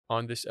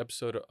On this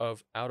episode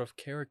of Out of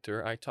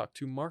Character, I talk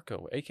to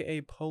Marco,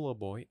 aka Polo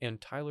Boy, and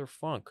Tyler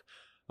Funk.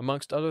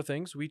 Amongst other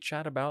things, we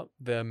chat about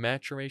the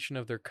maturation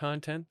of their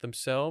content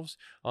themselves,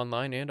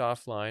 online and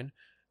offline,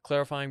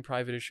 clarifying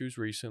private issues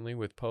recently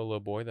with Polo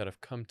Boy that have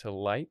come to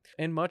light,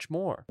 and much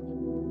more.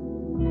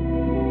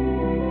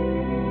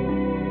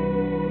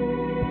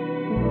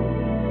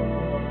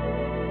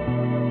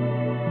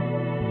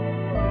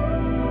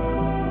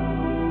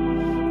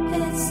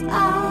 It's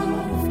out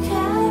of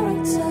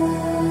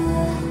character.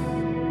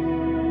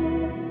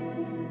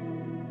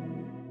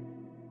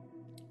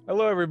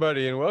 Hello,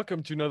 everybody, and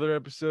welcome to another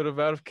episode of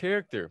Out of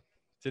Character.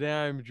 Today,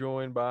 I'm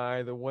joined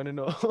by the one and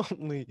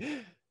only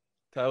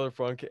Tyler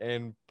Funk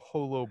and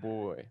Polo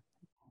Boy.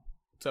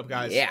 What's up,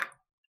 guys? Yeah.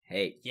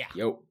 Hey. Yeah.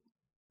 Yo.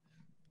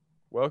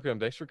 Welcome.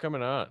 Thanks for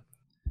coming on.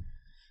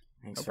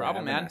 Thanks No for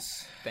problem, having man.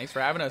 us. Thanks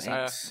for having us.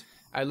 Thanks.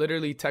 I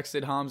literally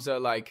texted Hamza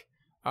like,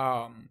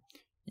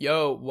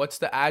 yo, what's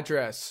the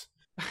address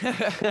for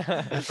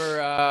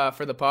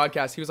the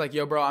podcast? He was like,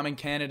 yo, bro, I'm in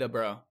Canada,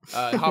 bro.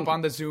 Hop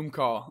on the Zoom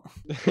call.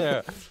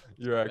 Yeah,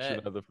 you're actually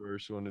Bet. not the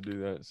first one to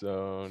do that,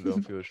 so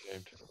don't feel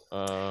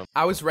ashamed.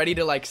 I was ready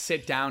to like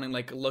sit down and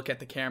like look at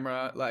the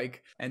camera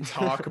like and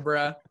talk,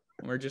 bruh.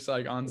 And we're just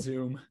like on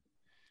Zoom.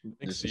 I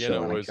think Just to Sienna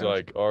show my was country.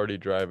 like already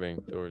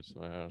driving towards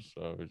my house,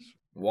 so it's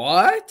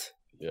What?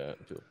 yeah.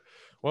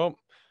 Well,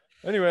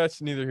 anyway,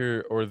 that's neither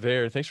here or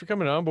there. Thanks for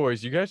coming on,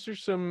 boys. You guys are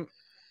some,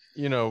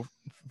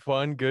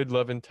 fun, good,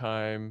 loving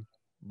time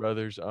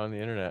brothers on the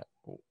internet.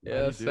 How do you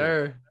Yes, do it?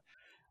 sir.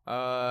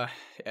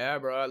 Yeah,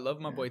 bro. I love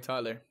my boy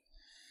Tyler.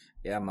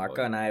 Yeah,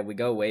 Marco and I, we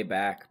go way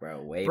back,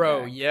 bro. Way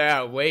Bro, back.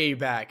 yeah, way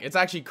back. It's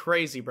actually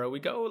crazy, bro. We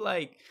go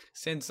like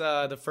since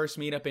the first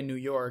meetup in New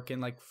York in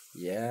like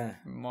Yeah.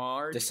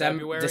 March, December.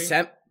 February,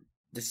 December.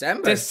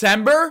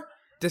 December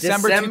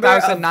December of-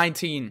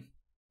 2019.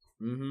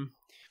 Mm-hmm. Is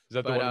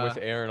that the But, one with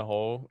Aaron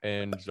Hole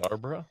and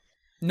Zarbra?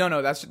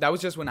 No, that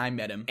was just when I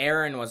met him.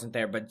 Aaron wasn't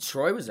there, but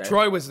Troy was there.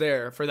 Troy was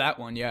there for that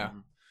one, yeah.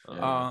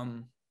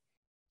 Mhm.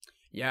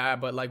 Yeah,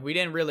 but like we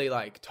didn't really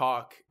like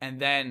talk, and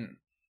then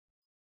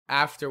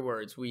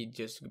afterwards we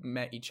just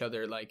met each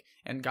other like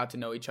and got to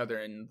know each other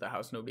in the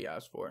house nobody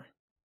asked for.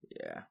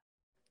 Yeah.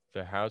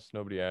 The house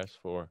nobody asked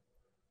for.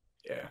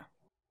 Yeah.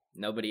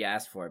 Nobody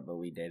asked for it, but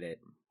we did it.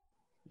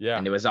 Yeah.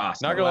 And it was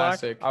awesome. Not gonna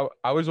Classic. lie,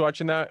 I was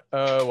watching that,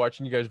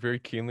 watching you guys very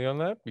keenly on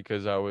that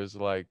because I was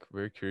like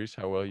very curious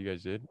how well you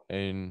guys did,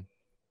 and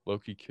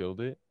Loki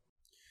killed it.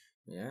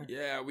 Yeah.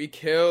 Yeah, we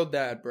killed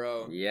that,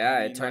 bro. Yeah, I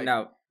it mean, turned like,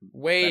 out.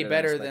 way better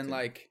better than than expected.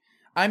 like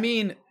I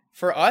mean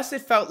for us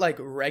it felt like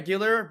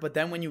regular, but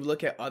then when you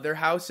look at other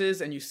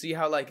houses and you see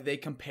how like they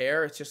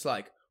compare, it's just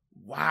like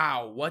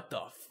wow, what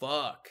the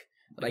fuck.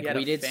 Like, you had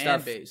we a did fan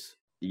stuff- base.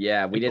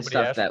 Yeah, we did Nobody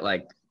stuff asked that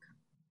like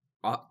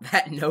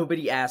that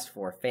nobody asked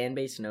for. Fan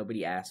base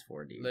nobody asked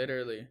for, dude.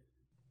 Literally.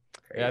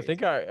 Yeah, I Crazy.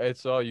 think I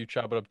saw you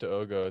chop it up to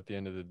Ogo at the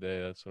end of the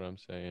day. That's what I'm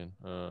saying.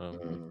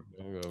 Mm.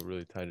 Ogo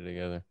really tied it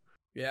together.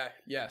 Yeah,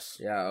 yes.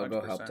 Yeah,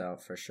 Ogo 100%. helped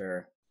out for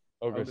sure.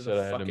 Ogo Ogo's said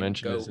a I had to fucking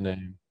mention his goat.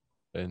 name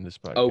in this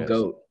podcast. Oh,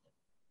 goat.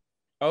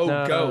 Oh,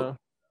 No. go.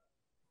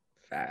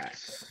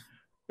 Facts.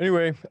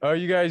 Anyway,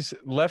 you guys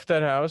left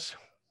that house.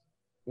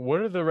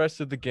 What are the rest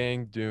of the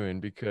gang doing?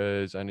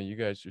 Because I know you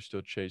guys are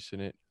still chasing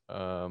it.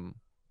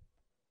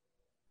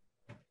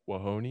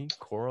 Wahoni,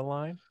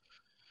 Coraline.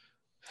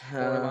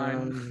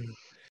 Coraline.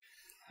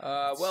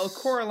 Well,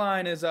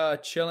 Coraline is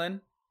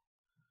chilling.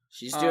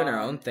 She's doing her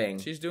own Um, thing.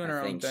 She's doing I her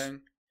own think.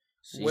 thing.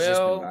 She's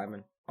Will- just been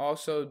vibing.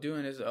 Also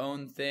doing his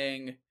own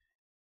thing.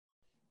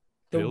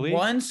 The Billy?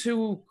 ones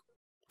who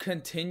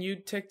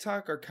continued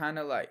TikTok are kind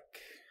of like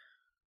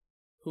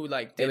who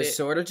like did It was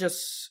sort of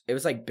just. It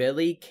was like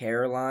Billy,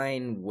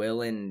 Caroline,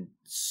 Will, and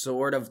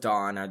sort of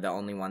Dawn are the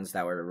only ones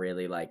that were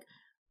really like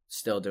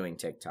still doing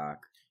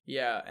TikTok.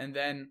 Yeah, and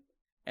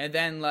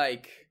then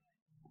like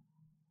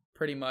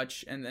pretty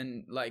much, and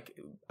then like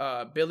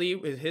Billy,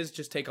 his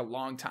just take a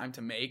long time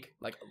to make,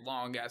 like a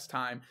long ass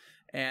time,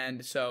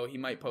 and so he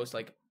might post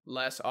like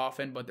less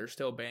often, but they're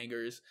still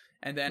bangers.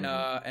 And then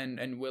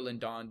and Will and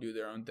Dawn do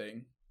their own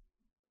thing.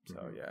 So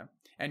Mhm. yeah,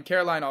 and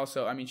Caroline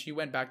also. I mean, she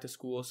went back to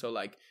school, so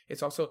like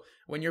it's also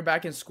when you're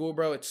back in school,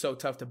 bro, it's so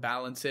tough to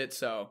balance it.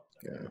 So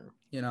Yeah.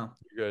 you know,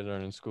 You guys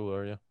aren't in school,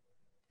 are you?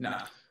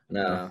 nah,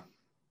 No.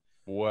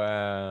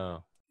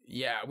 Wow.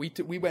 yeah, we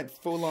went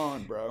full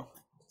on, bro.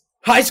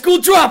 High school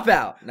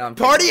dropout. No, I'm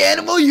Party kidding.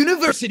 Animal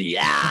University.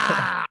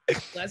 Ah,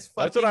 let's That's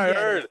fucking what I get it.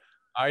 heard.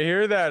 I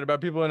hear that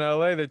about people in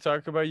LA. They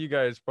talk about you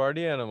guys,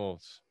 party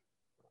animals.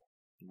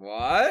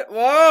 What?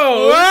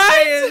 Whoa!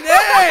 What? Who's saying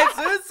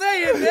this? Who's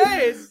saying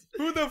this?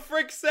 Who the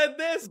frick said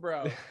this,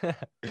 bro?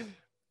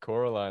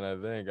 Coraline, I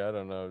think. I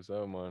don't know.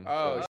 Someone.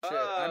 Oh but-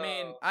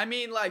 shit. I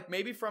mean, like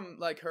maybe from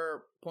like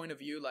her point of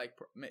view, like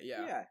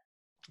yeah. Yeah.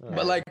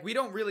 But like we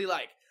don't really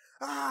like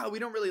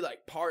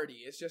party.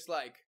 It's just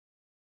like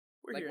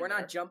Like here we're and not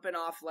there. jumping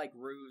off like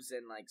roofs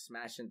and like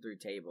smashing through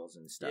tables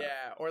and stuff.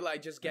 Yeah, or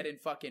like just getting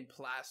fucking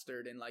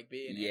plastered and like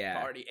being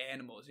Yeah. party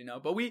animals, you know.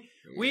 But we're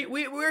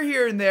Yeah.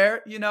 here and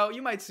there, you know.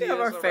 You might see We have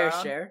us our fair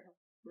around. share.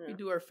 We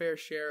do our fair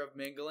share of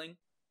mingling.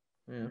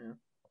 Yeah.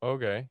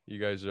 Okay, you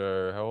guys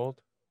are how old?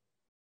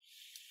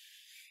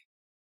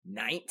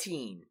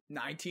 19.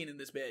 19 in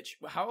this bitch.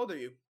 Well, how old are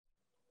you?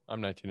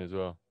 I'm 19 as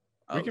well.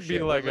 Oh, we could shit, be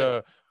we're like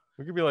lit.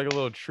 we could be like a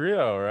little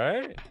trio,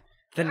 right?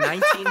 The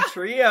 19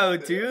 trio,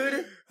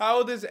 dude. How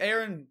old is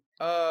Aaron?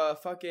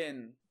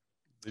 Fucking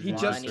He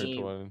just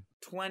turned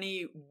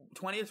 20.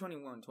 20 or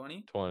 21?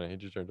 20? 20. He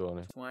just turned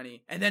 20.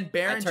 20. And then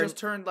Baron turned- just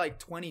turned like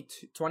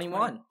 22.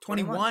 21.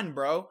 21,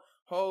 bro.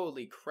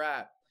 Holy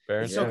crap.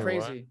 Baron It's so turned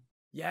what? crazy.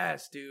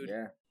 Yes, dude.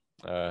 Yeah.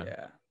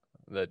 Yeah.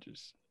 That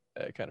just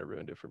kind of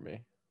ruined it for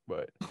me.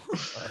 But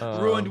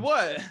Ruined um,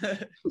 what?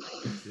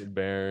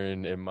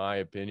 Baron, in my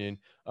opinion.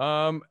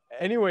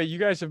 Anyway, you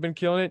guys have been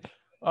killing it.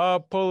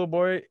 Polo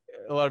Boy,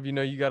 a lot of you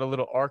know you got a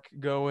little arc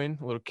going,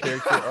 a little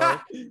character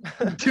arc.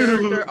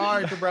 Character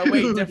arc, bro.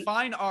 Wait,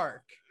 define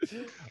arc.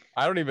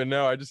 I don't even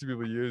know. I just see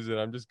people use it.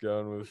 I'm just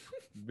going with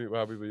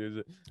how people use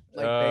it.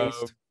 Like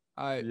based.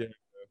 Yeah,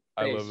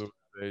 I love Based. the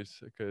base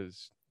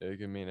because it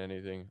can mean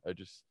anything. I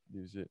just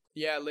use it.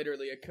 Yeah,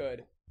 literally, it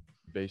could.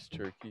 Base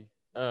turkey.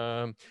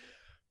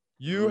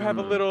 You have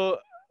a little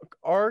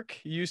arc.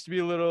 You used to be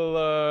a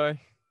little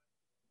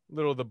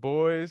the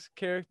boys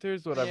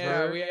characters. What I've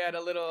heard. We had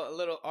a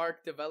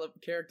little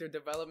character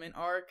development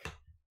arc,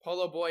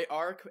 Polo Boy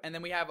arc, and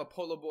then we have a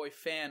Polo Boy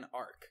fan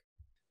arc.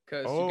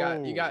 Cause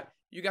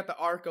you got the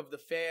arc of the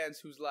fans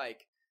who's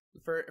like,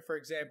 for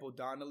example,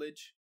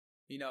 Donalage.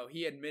 You know,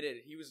 he admitted,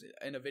 he was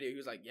in a video. He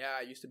was like, "Yeah,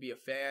 I used to be a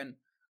fan."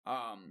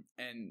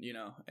 And you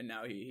know, and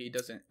now he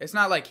doesn't. It's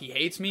not like he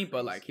hates me,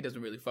 but like he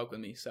doesn't really fuck with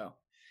me. So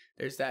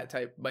there's that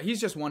type. But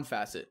he's just one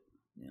facet.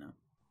 You know.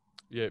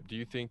 Yeah. Do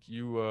you think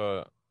you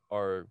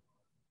are,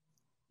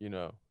 you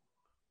know,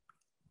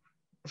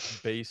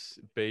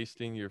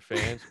 basting your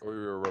fans, or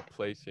you're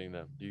replacing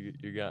them?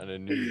 You got a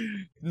new.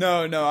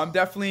 No, I'm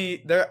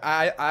definitely there.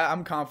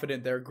 I'm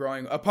confident they're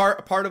growing. A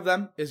part of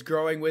them is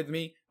growing with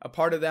me. A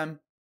part of them,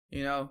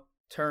 you know,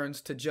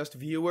 turns to just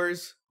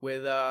viewers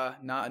with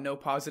no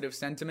positive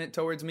sentiment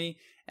towards me,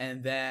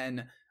 and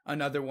then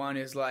another one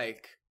is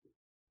like,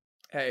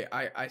 hey,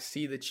 I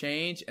see the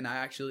change and I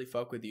actually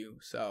fuck with you,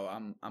 so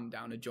I'm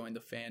down to join the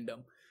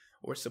fandom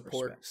or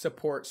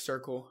support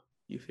circle.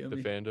 You feel The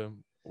me? fandom.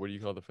 What do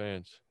you call the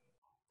fans?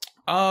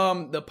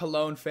 The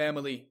Pallone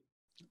family.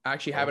 I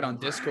actually have it on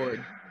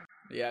Discord.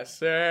 Yes,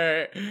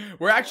 sir.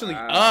 We're actually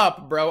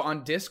up, bro.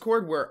 On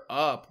Discord, we're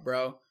up,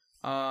 bro.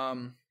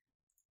 Fuck,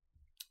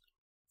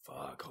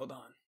 hold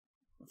on.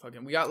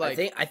 Fucking, we got like. I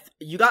think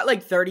you got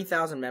like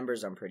 30,000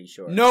 members. I'm pretty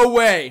sure. No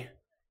way.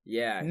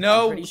 Yeah.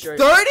 No. I'm pretty sure.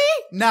 30?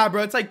 Nah,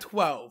 bro. It's like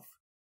 12.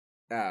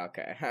 Oh,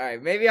 okay. All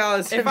right. Maybe I'll.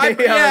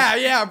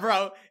 Yeah,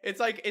 bro. It's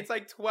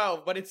like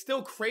 12, but it's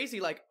still crazy.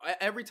 Like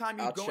every time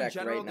you I'll go in check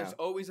general, right there's now.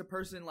 always a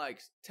person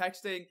like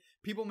texting.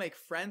 People make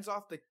friends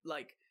off the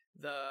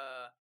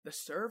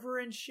server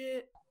and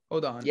shit.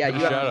 Hold on. Yeah, you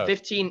Shout have out.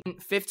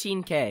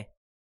 15K.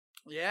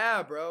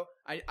 Yeah, bro.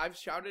 I've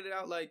shouted it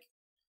out like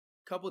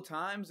a couple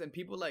times, and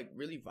people like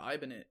really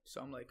vibing it.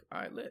 So I'm like, all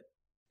right, lit.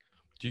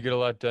 Do you get a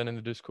lot done in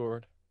the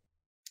Discord?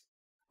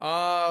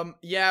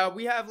 Yeah,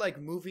 we have like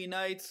movie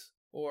nights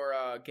or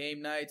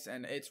game nights,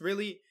 and it's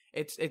really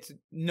it's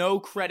no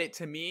credit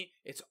to me.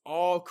 It's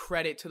all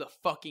credit to the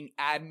fucking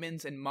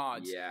admins and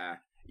mods. Yeah.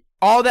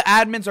 All the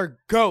admins are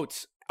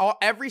goats.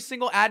 Every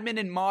single admin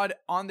and mod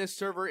on this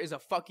server is a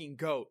fucking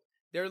goat.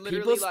 They're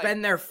literally People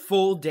spend their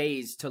full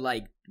days to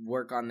like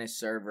work on this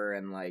server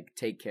and like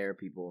take care of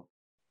people.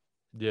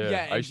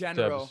 Yeah, in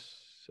general.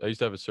 I used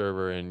to have a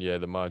server, and yeah,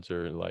 the mods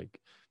are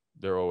like,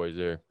 they're always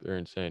there. They're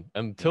insane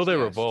until they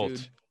Yes, revolt.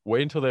 dude.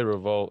 Wait until they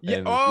revolt. Yeah.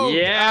 And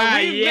Yeah,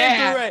 We've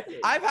yeah. been through it.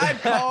 I've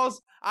had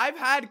calls.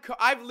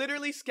 I've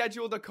literally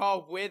scheduled a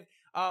call with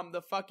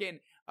the fucking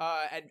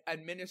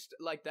administer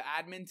like the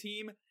admin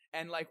team,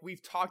 and like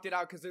we've talked it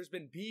out because there's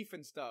been beef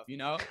and stuff, you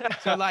know.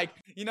 So like,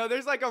 you know,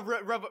 there's like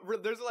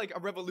there's like a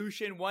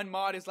revolution. One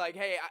mod is like,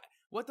 hey,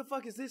 what the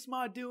fuck is this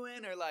mod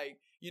doing? Or like,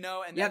 you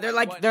know, and Yeah, then,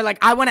 they're like,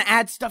 I want to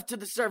add stuff to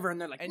the server, and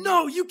they're like, And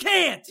no, you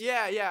can't.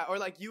 Yeah, or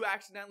like you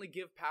accidentally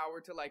give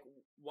power to like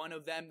one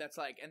of them that's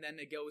like, and then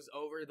it goes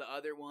over the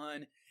other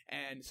one,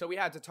 and so we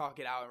had to talk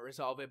it out and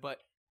resolve it. But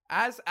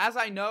as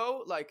I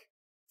know, like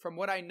from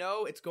what I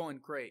know, it's going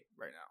great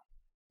right now.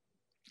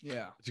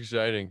 Yeah. it's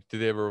exciting.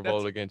 Did they ever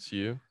revolt against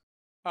you?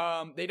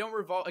 They don't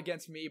revolt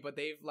against me, but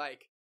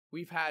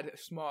we've had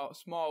small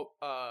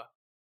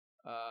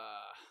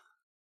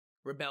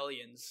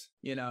rebellions,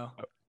 you know,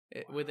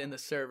 within the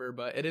server,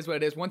 but it is what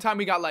it is. One time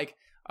we got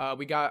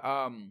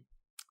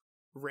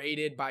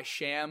raided by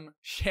Sham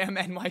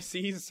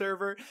NYC's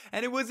server,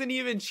 and it wasn't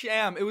even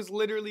Sham. It was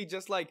literally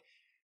just like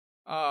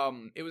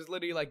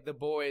the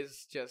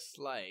boys just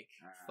like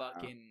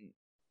fucking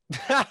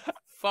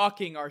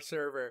our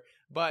server.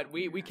 But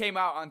we came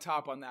out on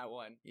top on that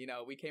one. You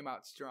know, we came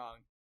out strong,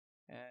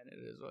 and it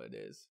is what it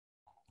is.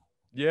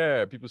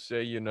 Yeah, people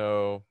say, you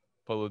know,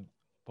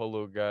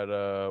 Polo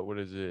got what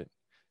is it?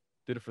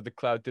 Did it for the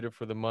clout, did it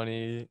for the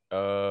money,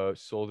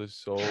 sold his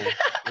soul.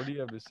 What do you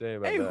have to say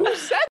about Hey, that? who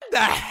said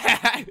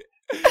that?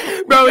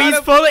 Bro, We he's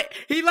gotta- fully.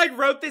 He like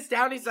wrote this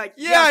down. He's like,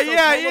 Yeah. so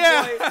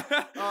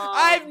Polo Boy,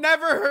 I've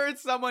never heard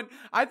someone.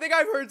 I think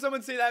I've heard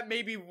someone say that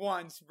maybe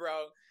once,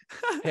 bro.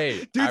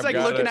 Hey, Dude's I've like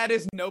gotta- looking at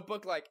his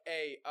notebook, like,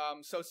 "Hey,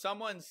 so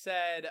someone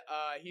said,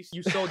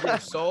 you sold your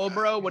soul,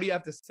 bro. What do you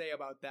have to say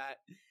about that?"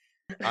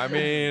 I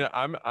mean,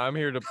 I'm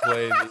here to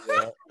play. Turns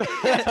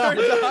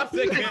off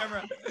the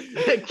camera.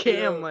 The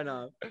cam went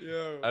off.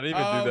 Yo. I didn't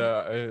even do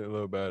that.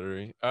 Low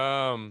battery.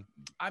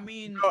 I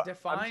mean, No,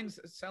 defines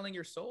selling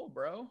your soul,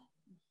 bro.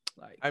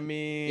 Like, I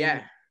mean,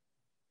 Yeah.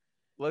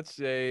 let's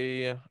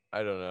say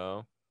I don't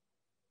know.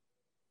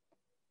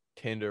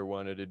 Tinder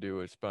wanted to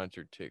do a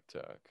sponsored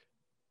TikTok.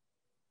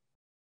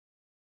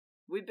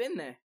 We've been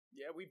there.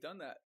 yeah, we've done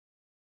that.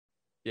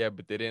 Yeah,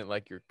 but they didn't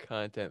like your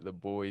content, the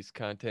boys'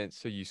 content,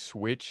 so you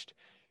switched.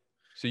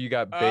 So you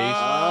got based. Oh.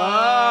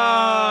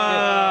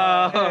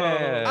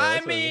 Yeah, I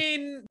that's what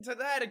mean, to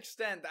that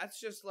extent, that's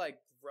just like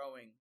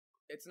growing.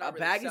 It's not A really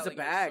bag is a selling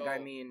your bag. I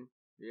soul. mean,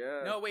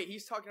 yeah. No, wait,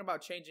 he's talking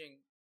about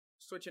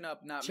switching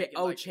up, not making,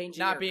 like, changing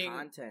not your being,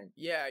 content.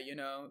 yeah,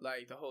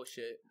 like the whole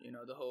shit,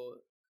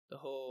 the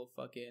whole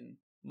fucking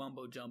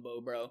mumbo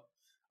jumbo, bro.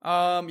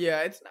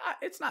 Yeah,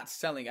 it's not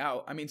selling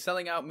out. I mean,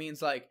 selling out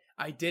means like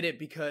I did it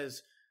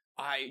because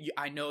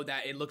I know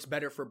that it looks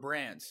better for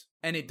brands,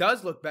 and it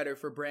does look better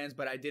for brands,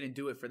 but I didn't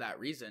do it for that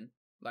reason.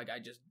 Like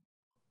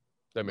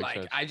that makes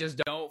sense. I just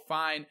don't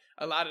find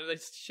a lot of the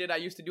shit I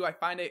used to do. I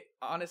find it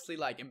honestly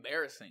like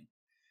embarrassing,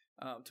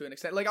 to an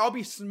extent. Like I'll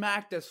be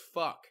smacked as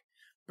fuck,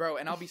 bro,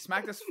 and I'll be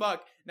smacked as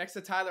fuck next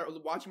to Tyler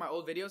watching my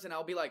old videos, and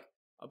I'll be like,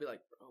 bro,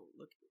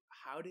 look,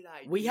 how did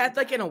I? We do had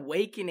like that? an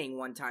awakening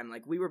one time.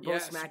 Like we were both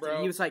Yes, smacked, bro.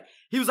 and he was like,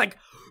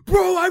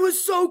 bro, I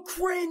was so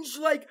cringe.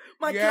 Like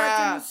my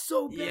content was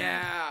so bad.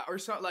 Yeah, or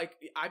so like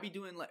I be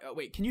doing like. Oh,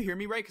 wait, can you hear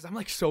me right? Because I'm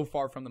like so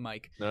far from the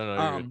mic. No,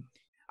 you're good.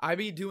 I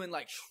be doing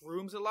like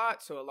shrooms a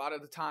lot, so a lot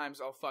of the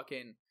times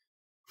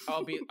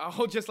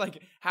I'll just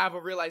like have a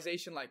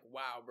realization like,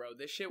 wow, bro,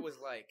 this shit was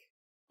like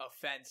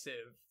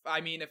offensive. I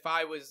mean, if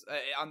I was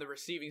on the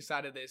receiving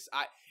side of this,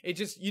 it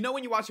just,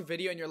 when you watch a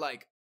video and you're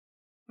like,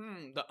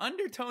 the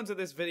undertones of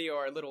this video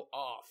are a little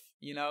off,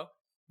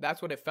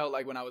 That's what it felt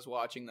like when I was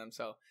watching them.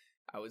 So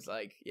I was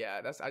like, yeah,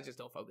 I just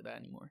don't fuck with that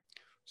anymore.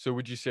 So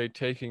would you say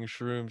taking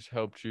shrooms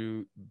helped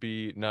you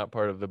be not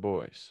part of the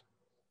boys?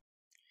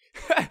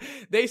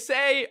 They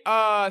say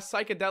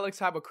psychedelics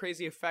have a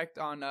crazy effect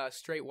on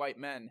straight white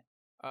men.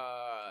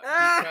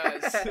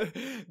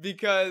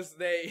 Because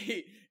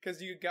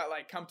you got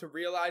like come to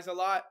realize a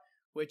lot,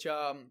 which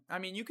I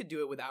mean you could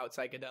do it without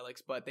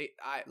psychedelics, but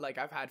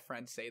I've had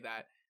friends say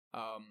that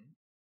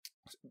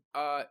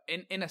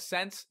in a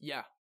sense,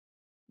 yeah.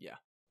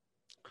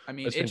 I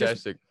mean, That's it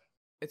fantastic.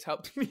 it's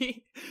helped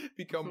me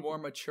become more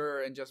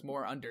mature and just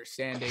more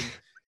understanding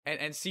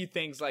and see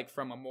things like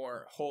from a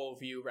more whole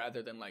view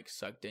rather than like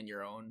sucked in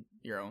your own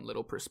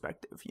little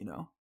perspective,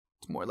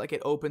 It's more like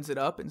it opens it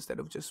up instead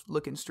of just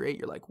looking straight.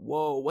 You're like,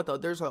 whoa,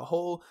 there's a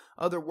whole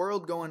other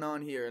world going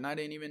on here and I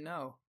didn't even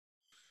know.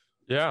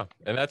 Yeah,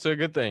 and that's a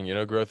good thing.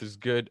 Growth is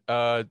good.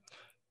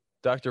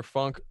 Dr.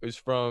 Funk is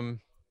from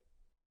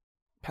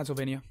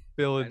Pennsylvania.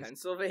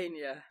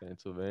 Pennsylvania.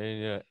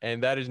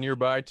 And that is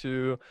nearby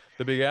to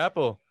the Big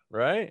Apple,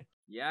 right?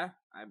 Yeah,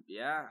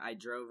 I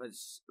drove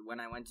when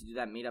I went to do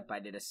that meetup. I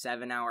did a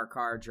 7-hour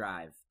car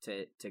drive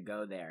to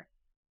go there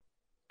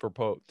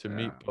To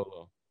meet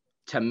Polo.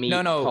 to meet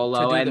to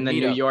Polo do and the the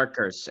New meetup.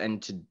 Yorkers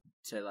and to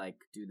like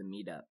do the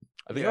meetup.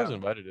 I think I was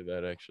invited to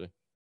that actually.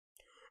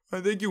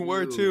 I think you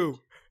were Dude, too.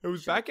 It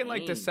was back in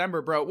like Champagne.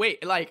 December, bro.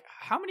 Wait, like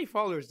how many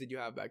followers did you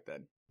have back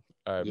then?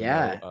 I have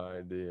Yeah. no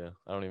idea.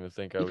 I don't even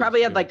think I You was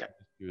probably had doing like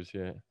videos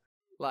yet.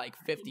 Like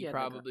 50 Yeah, like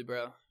probably,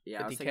 bro. I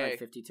was 50K. thinking like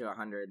 50 to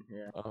 100.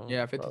 Yeah.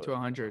 Yeah, 50 to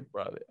 100.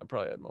 I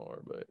probably had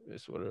more, but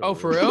it's whatever. Oh,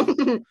 for real?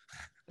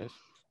 It's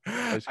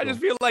I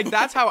just cool. feel like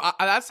that's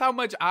how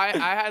much I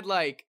had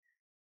like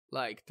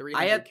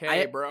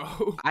 300K,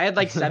 bro. I had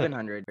like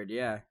 700.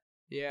 Yeah.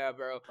 Yeah,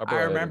 bro. I I probably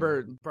had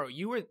remember, bro.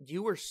 You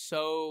were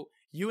so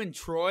you and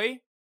Troy,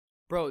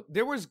 bro.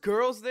 There was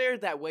girls there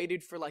that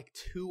waited for like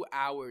 2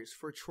 hours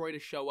for Troy to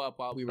show up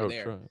while we were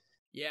there. Troy.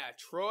 Yeah,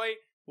 Troy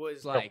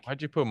was Oh, like,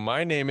 why'd you put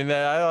my name in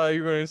that? I thought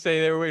you were gonna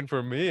say they were waiting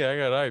for me. I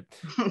got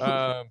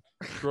hyped.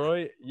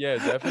 Troy, yeah,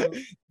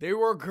 definitely. there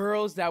were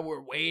girls that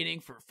were waiting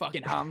for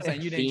fucking Hamza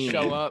and you didn't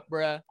show Fiend. up,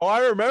 bruh. Oh,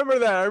 I remember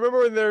that. I remember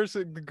when there's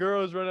the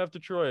girls running after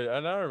Troy,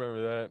 and I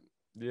remember that.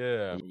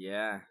 Yeah,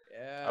 Yeah.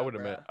 Yeah, I would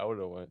have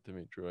bruh. went to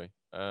meet Troy.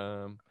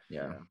 Yeah.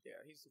 Yeah,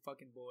 he's the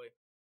fucking boy.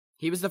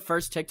 He was the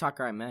first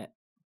TikToker I met.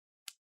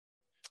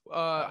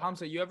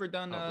 Hamza, you ever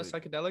done Probably.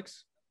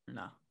 psychedelics?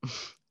 No.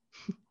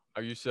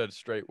 You said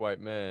straight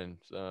white man,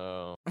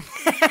 so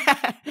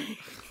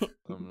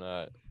I'm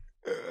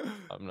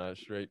not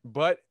straight.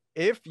 But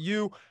if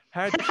you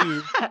had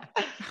to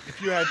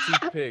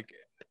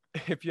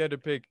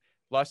pick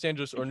Los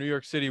Angeles or New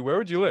York City, where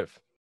would you live?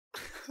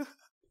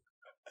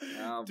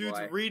 Oh, Dude's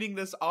boy. reading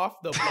this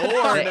off the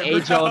board. The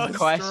age-old bro,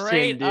 question,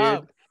 straight dude.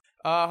 up.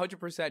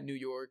 100% New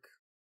York,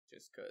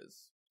 just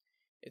because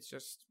it's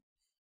just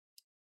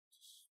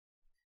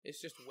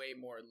way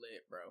more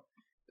lit, bro.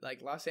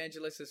 like Los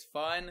Angeles is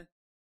fun,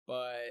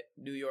 but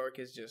New York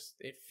is just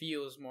it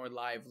feels more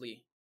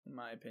lively in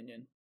my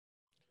opinion.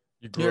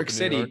 You New grew York up in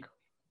City. New York?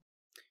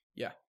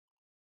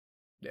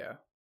 Yeah.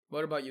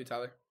 What about you,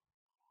 Tyler?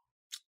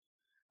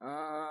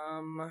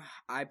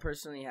 I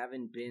personally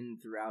haven't been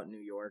throughout New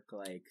York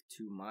like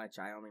too much.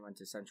 I only went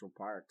to Central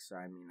Park, so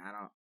I mean, I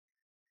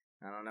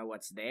don't know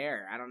what's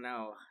there. I don't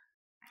know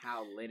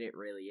how lit it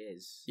really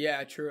is.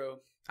 Yeah, true.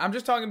 I'm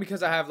just talking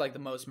because I have like the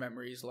most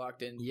memories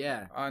locked in.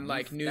 Yeah. On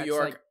like New That's,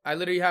 York, like- I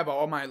literally have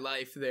all my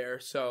life there.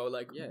 So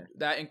like Yeah.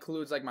 that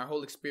includes like my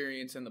whole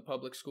experience in the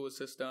public school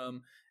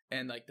system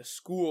and like the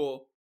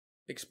school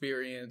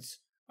experience,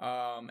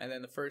 and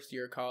then the first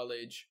year of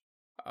college,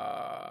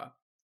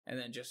 and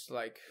then just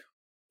like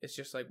it's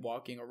just like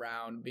walking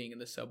around, being in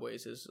the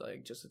subways is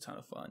like just a ton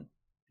of fun.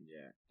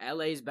 Yeah.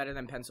 LA is better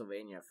than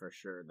Pennsylvania for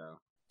sure, though.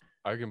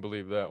 I can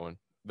believe that one.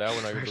 That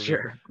one I can For believe.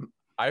 sure.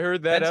 I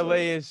heard that LA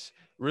Pennsylvania. is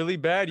really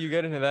bad. You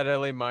get into that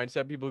LA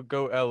mindset. People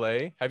go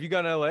LA. Have you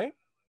gone LA?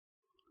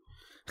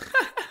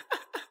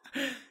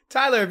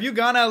 Tyler, have you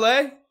gone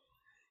LA?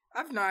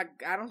 I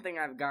don't think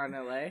I've gone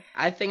LA.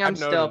 I think I'm I've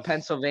still noticed.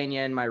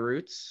 Pennsylvania in my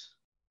roots.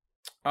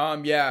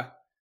 Yeah.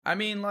 I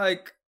mean,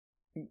 like,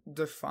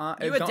 define.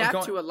 You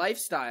adapt to a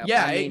lifestyle.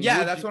 Yeah, I mean,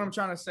 yeah. That's what I'm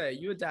trying to say.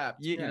 You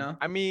adapt. Yeah. You know.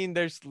 I mean,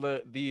 there's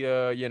the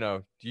you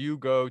know, do you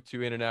go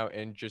to In-N-Out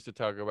and just to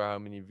talk about how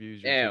many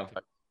views your Ew.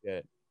 TikTok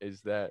get?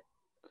 Is that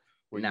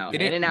what No, you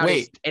do?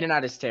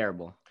 In-N-Out is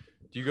terrible.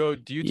 Do you talk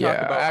Yeah,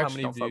 about I how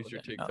actually many don't fuck views your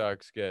with In-N-Out.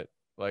 TikToks get,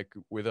 like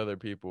with other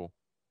people?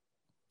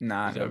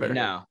 Nah, Is that never. better?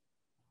 No.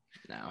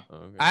 Oh,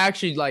 okay. I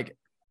actually like.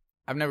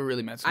 I've never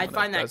really met someone. I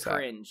find that does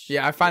cringe.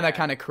 Yeah, I find that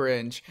kind of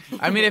cringe.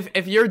 I mean,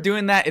 if you're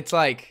doing that, it's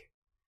like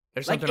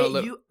there's Like something a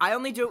little. I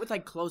only do it with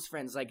like close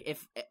friends. Like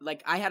if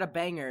like I had a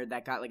banger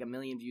that got like 1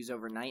 million views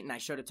overnight, and I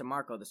showed it to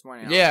Marco this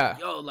morning. and I was Yeah. like,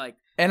 yo, like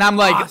And I'm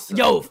like, Awesome.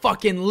 yo,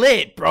 fucking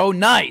lit, bro.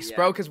 Nice, Yeah.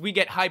 bro. Because we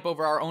get hype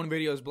over our own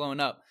videos blowing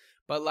up.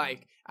 But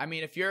like, I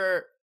mean, if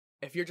you're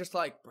just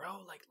like, bro,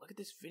 like, look at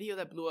this video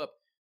that blew up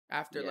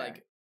after Yeah.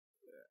 like,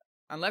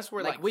 unless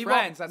we're Like, like we won't-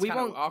 friends, that's we kind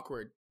of won't-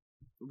 awkward.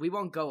 we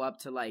won't go up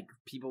to like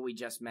people we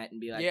just met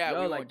and be like, Yeah, we yo,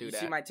 won't like do you that.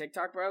 see my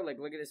TikTok, bro? Like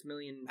look at this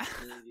million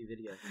view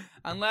video.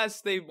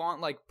 Unless they want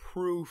like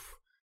proof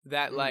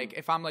that Mm. like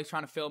if I'm like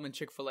trying to film in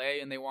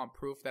Chick-fil-A and they want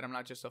proof that I'm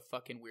not just a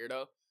fucking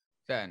weirdo,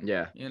 then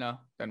Yeah. you know,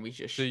 then we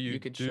just So you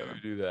could do show them.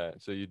 do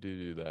that. So you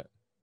do that.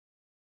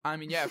 I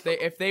mean, yeah,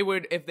 if they were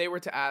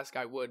to ask,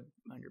 I would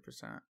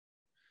 100%.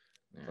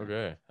 Yeah.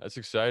 Okay, that's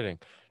exciting.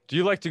 Do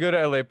you like to go to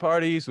LA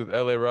parties with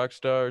LA rock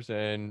stars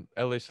and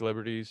LA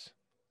celebrities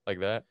like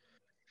that?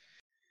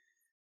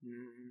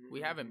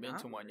 We haven't been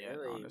to Not one yet,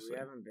 really. honestly. We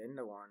haven't been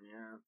to one,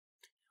 yeah.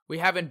 We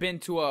haven't been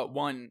to a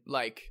one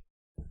like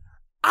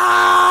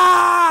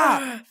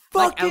Like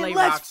fucking LA let's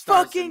rock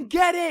stars fucking and-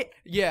 get it.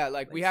 Yeah,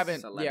 like we like haven't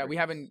we celebrities.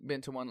 haven't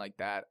been to one like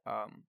that.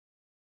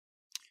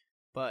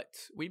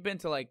 But we've been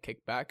to like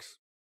kickbacks.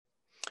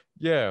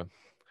 Yeah.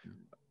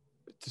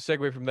 To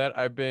segue from that,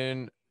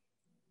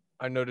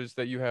 I noticed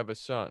that you have a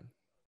son.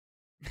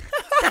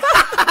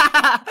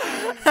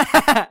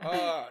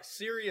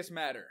 Serious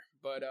matter.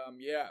 But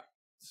yeah.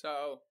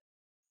 So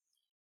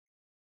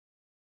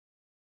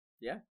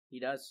Yeah, he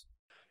does.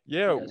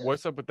 Yeah, Yes.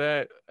 what's up with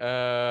that?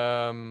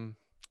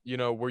 You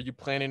know, were you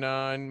planning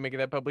on making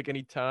that public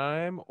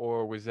anytime,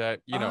 or was that,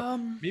 you know,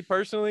 me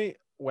personally,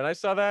 when I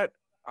saw that,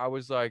 I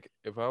was like,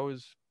 if I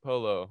was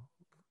Polo,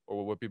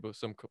 or what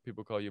some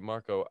people call you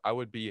Marco, I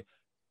would be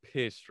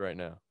pissed right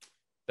now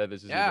that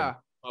this is yeah. even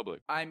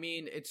public. I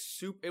mean, it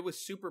was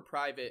super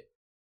private,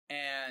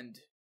 and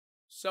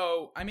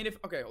so I mean,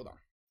 hold on,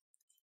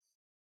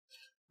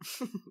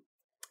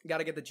 got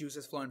to get the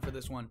juices flowing for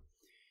this one.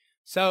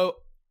 So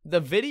the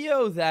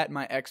video that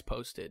my ex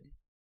posted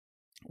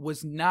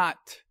was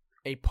not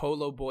a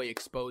Polo Boy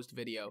exposed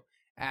video,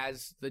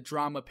 as the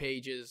drama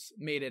pages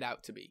made it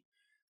out to be.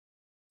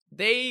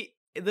 The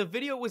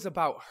video was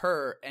about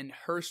her and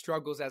her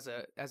struggles as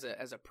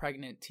a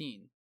pregnant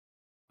teen.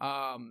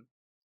 I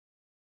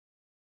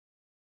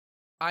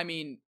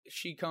mean,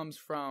 she comes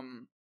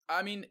from,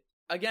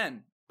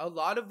 again, a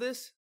lot of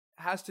this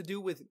has to do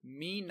with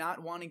me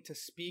not wanting to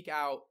speak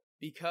out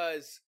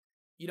because,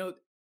 you know,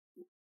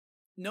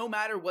 no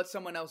matter what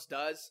someone else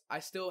does, I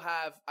still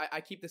have, I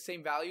keep the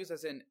same values,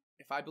 as in,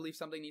 if I believe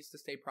something needs to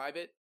stay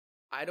private,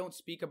 I don't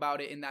speak about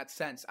it in that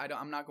sense.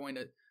 I'm not going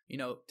to, you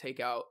know,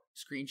 take out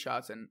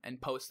screenshots and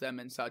post them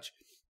and such,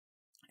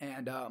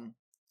 and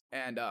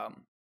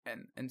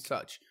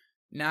such.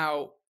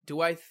 Now,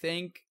 do I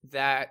think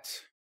that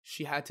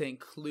she had to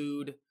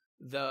include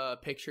the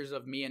pictures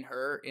of me and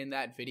her in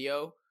that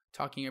video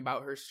talking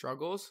about her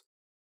struggles?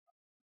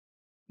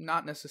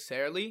 Not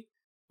necessarily,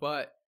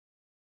 but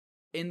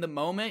in the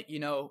moment, you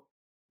know,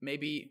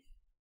 maybe,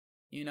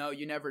 you know,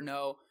 you never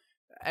know.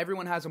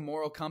 Everyone has a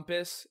moral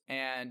compass,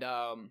 and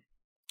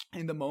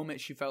in the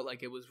moment she felt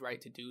like it was right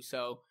to do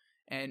so,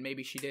 and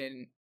maybe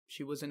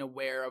she wasn't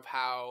aware of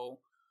how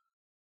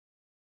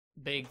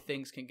big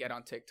things can get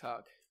on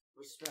TikTok.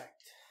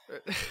 Respect.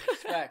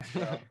 Respect,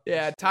 bro.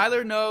 Yeah,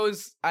 Tyler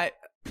knows.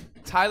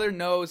 Tyler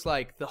knows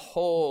like the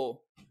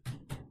whole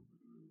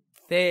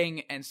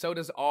thing, and so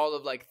does all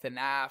of like the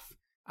NAF.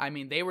 I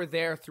mean, they were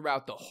there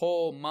throughout the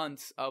whole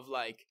months of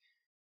like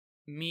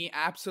me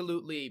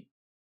absolutely.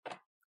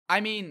 I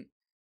mean,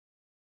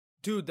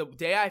 dude, the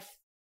day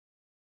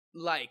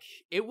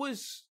it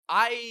was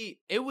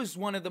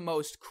one of the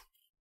most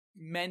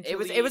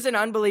mentally. It was an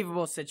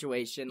unbelievable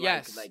situation.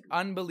 Yes, like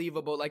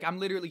unbelievable. Like I'm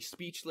literally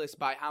speechless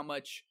by how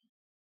much.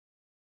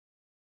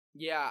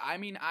 Yeah, I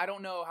mean, I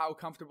don't know how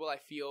comfortable I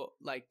feel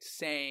like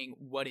saying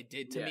what it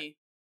did to me,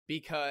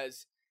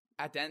 because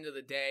at the end of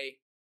the day,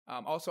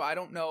 also I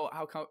don't know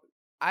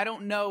I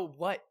don't know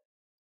what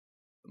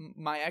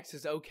my ex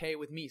is okay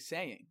with me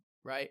saying,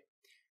 right?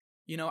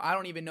 You know, I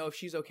don't even know if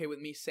she's okay with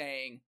me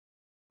saying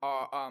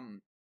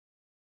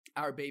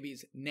our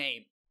baby's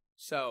name.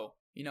 So,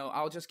 you know,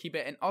 I'll just keep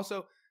it. And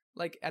also,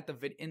 like at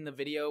in the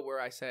video where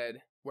I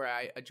said, where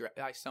I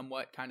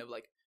somewhat kind of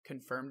like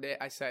confirmed it,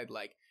 I said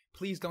like,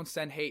 please don't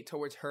send hate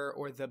towards her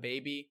or the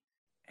baby.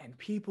 And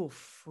people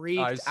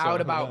freaked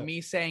out about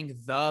me saying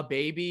the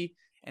baby.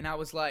 And I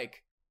was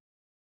like,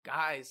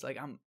 guys, like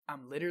I'm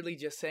literally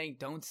just saying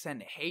don't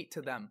send hate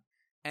to them.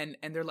 And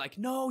they're like,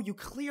 no, you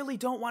clearly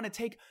don't want to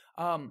take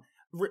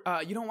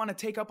you don't want to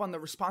take up on the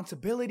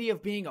responsibility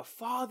of being a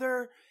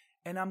father.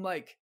 And I'm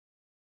like,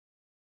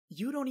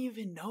 you don't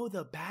even know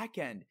the back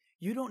end.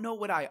 You don't know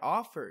what I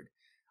offered.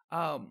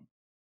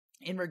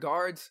 In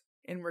regards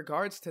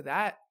to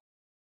that,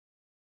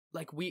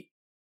 like we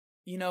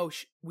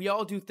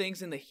all do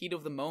things in the heat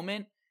of the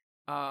moment.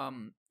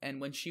 And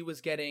when she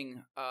was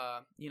getting,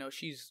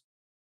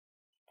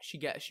 she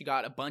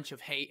got a bunch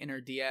of hate in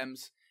her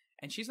DMs,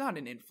 and she's not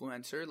an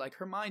influencer. Like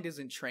her mind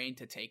isn't trained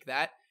to take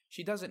that.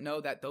 She doesn't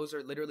know that those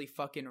are literally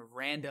fucking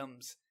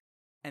randoms,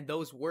 and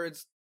those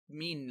words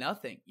mean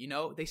nothing. You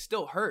know, they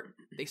still hurt.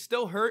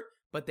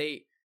 But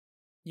they,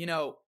 you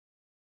know,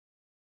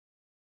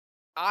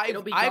 I've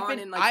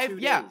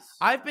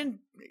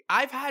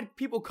had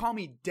people call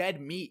me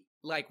dead meat.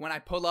 Like when I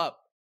pull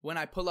up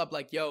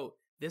like, yo,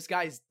 this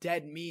guy's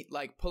dead meat,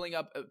 like posting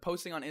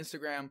on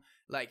Instagram,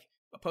 like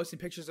posting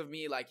pictures of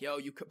me, like, yo,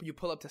 you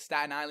pull up to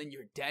Staten Island,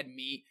 you're dead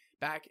meat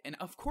back. And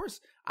of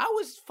course I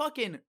was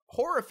fucking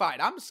horrified.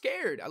 I'm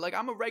scared. Like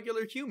I'm a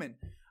regular human.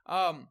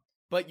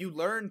 But you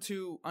learn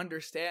to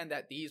understand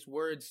that these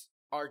words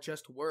are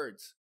just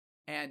words,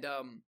 and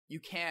you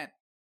can't,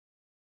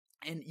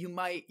 and you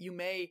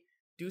may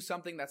do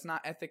something that's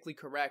not ethically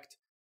correct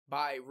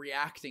by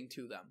reacting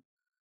to them.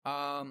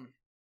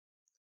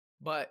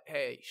 But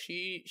hey,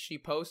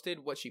 she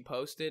posted what she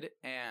posted,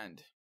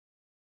 and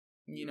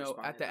you know,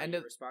 at the end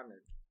of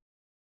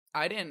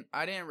I didn't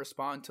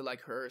respond to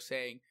like her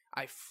saying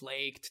I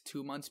flaked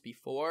 2 months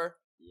before.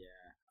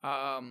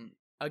 Yeah.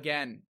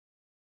 Again,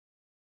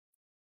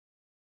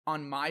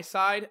 on my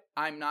side,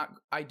 I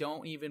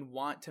don't even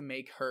want to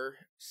make her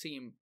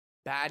seem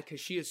bad, because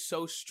she is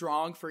so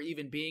strong for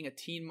even being a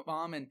teen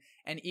mom, and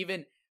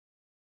even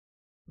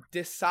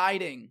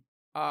deciding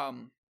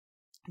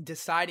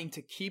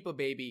to keep a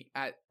baby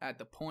at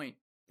the point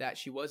that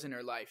she was in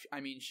her life.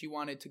 I mean, she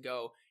wanted to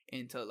go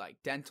into like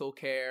dental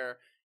care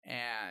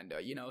and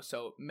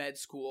so med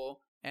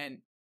school, and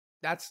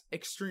that's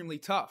extremely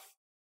tough.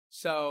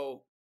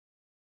 So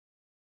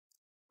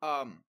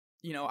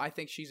I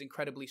think she's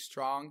incredibly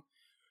strong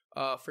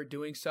for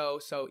doing so.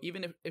 So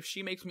even if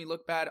she makes me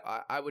look bad,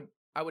 I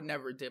would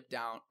never dip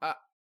down.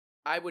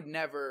 I would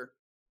never,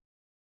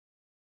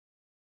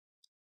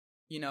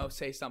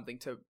 say something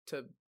to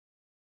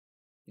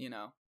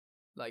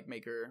like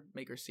make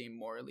her seem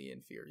morally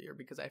inferior,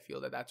 because I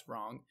feel that that's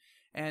wrong.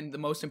 And the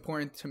most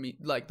important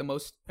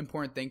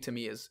thing to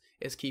me is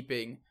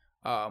keeping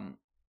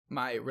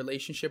my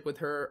relationship with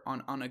her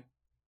on a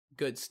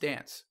good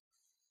stance.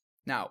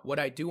 Now, what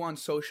I do on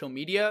social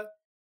media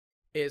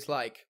is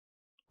like,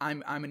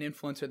 I'm an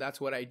influencer.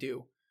 That's what I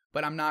do.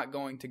 But I'm not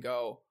going to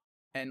go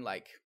and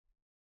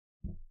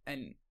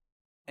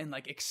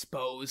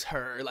expose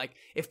her. Like,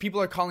 if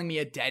people are calling me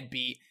a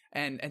deadbeat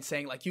and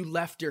saying like, you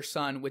left your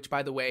son, which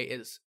by the way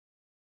is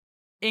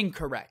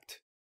incorrect.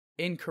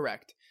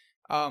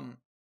 I'm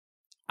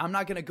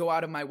not going to go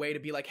out of my way to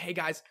be like, hey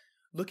guys,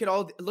 look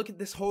at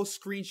this whole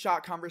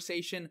screenshot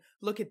conversation.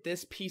 Look at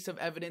this piece of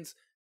evidence.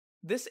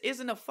 This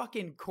isn't a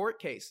fucking court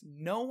case.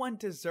 No one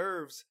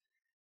deserves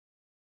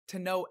to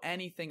know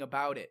anything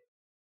about it.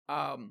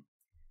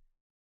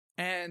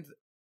 And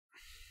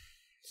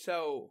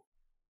so,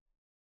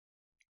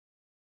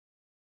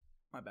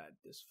 my bad,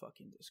 this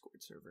fucking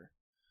Discord server.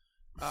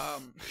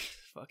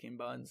 Fucking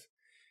buns.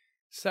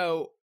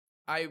 So,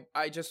 I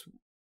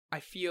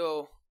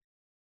feel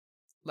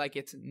like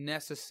it's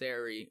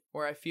necessary,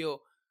 or I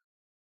feel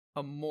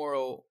a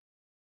moral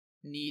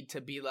need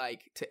to be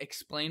like, to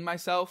explain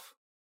myself.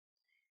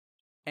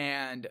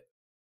 And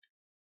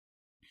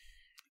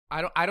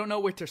I don't know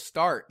where to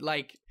start.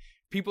 Like,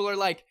 people are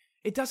like,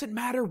 it doesn't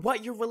matter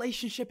what your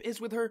relationship is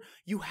with her.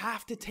 You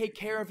have to take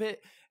care of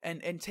it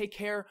and take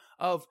care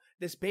of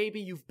this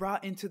baby you've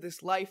brought into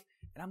this life.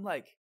 And I'm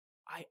like,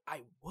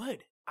 I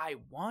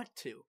want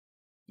to,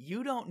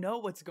 you don't know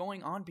what's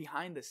going on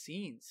behind the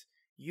scenes.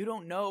 You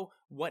don't know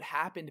what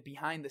happened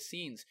behind the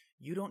scenes.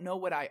 You don't know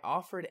what I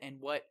offered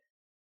and what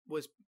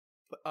was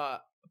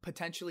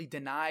potentially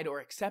denied or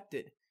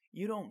accepted.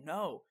 You don't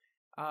know.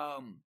 I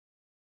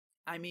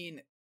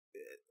mean,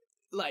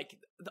 like,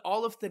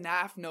 all of the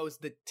NAF knows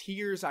the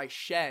tears I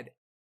shed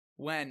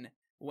when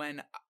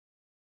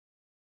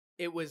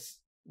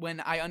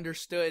I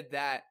understood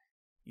that,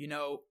 you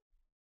know,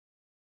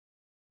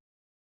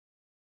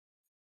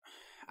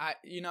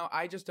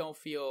 I just don't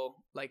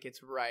feel like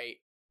it's right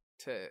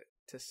to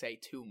say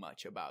too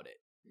much about it.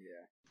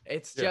 Yeah.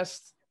 It's Yeah.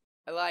 just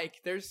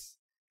like I'm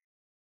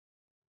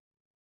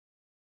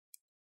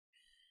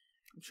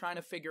trying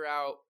to figure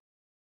out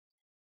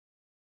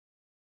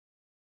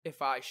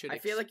if I should I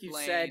feel like you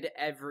explain- said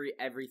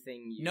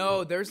everything you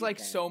No, there's you like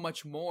can. so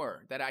much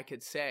more that I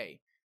could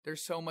say.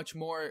 There's so much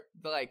more,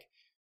 like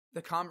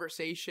the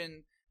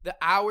conversation, the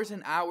hours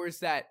and hours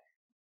that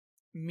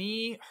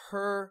me,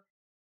 her,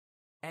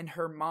 and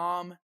her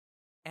mom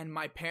and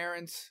my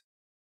parents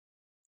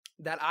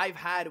that I've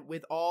had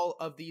with all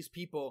of these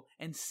people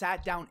and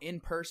sat down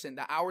in person,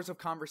 the hours of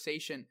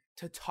conversation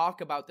to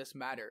talk about this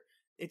matter.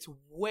 It's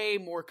way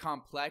more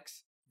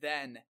complex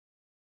than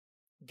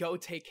go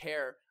take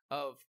care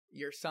of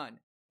your son.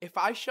 If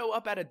I show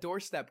up at a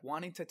doorstep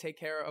wanting to take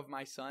care of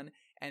my son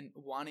and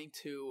wanting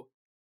to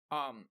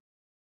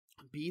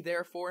be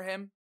there for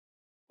him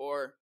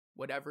or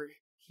whatever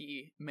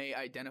he may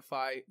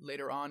identify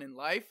later on in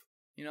life,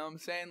 you know what I'm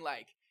saying?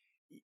 Like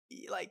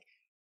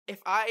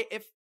if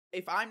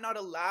I'm not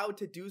allowed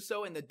to do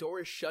so and the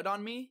door is shut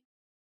on me,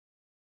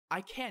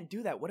 I can't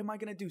do that. What am I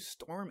going to do?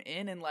 Storm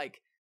in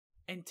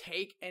and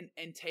take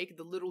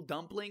the little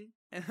dumpling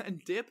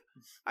and dip?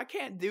 I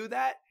can't do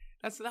that.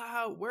 That's not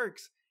how it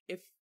works.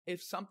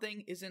 If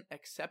something isn't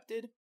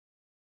accepted,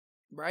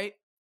 right?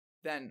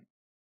 Then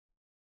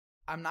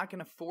I'm not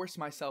going to force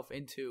myself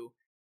into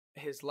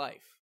his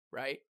life,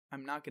 right?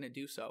 I'm not going to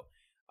do so.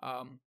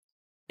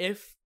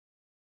 If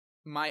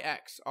my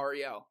ex,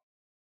 Ariel,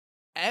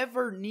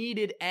 ever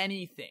needed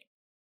anything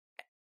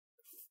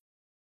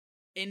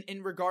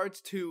in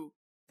regards to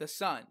the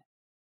son,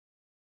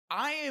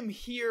 I am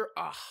here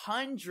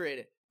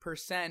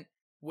 100%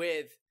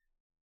 with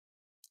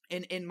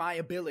in my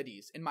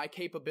abilities, in my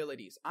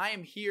capabilities. I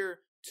am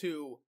here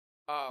to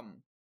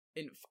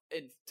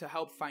to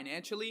help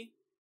financially,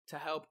 to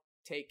help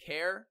take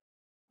care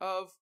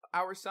of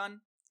our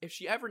son. If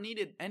she ever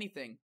needed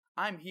anything,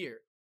 I'm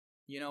here.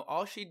 You know,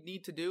 all she'd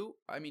need to do,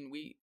 I mean,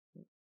 we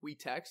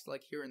text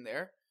like here and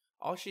there.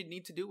 All she'd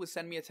need to do was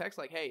send me a text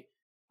like, "Hey,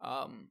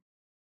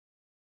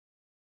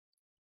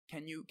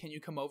 can you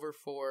come over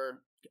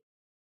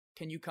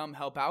can you come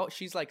help out?"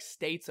 She's like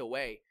states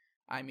away.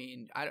 I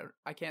mean,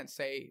 I can't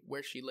say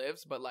where she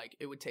lives, but like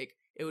it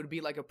would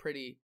be like a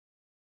pretty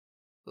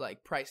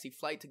like pricey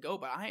flight to go,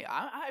 but I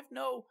have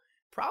no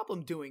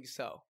problem doing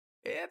so.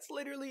 It's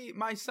literally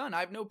my son.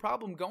 I have no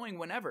problem going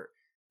whenever.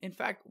 In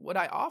fact, what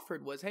I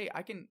offered was, "Hey,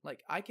 I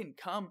can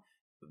come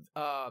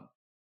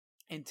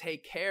and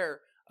take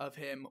care of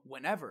him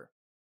whenever.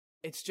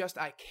 It's just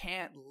I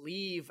can't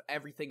leave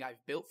everything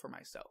I've built for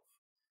myself."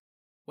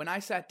 When I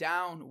sat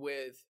down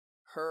with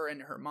her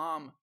and her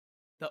mom,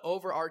 the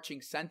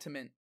overarching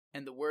sentiment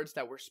and the words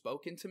that were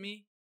spoken to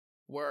me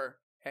were,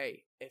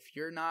 "Hey, if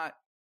you're not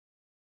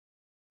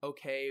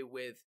okay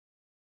with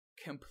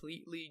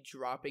completely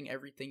dropping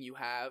everything you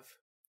have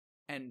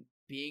and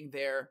being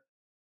there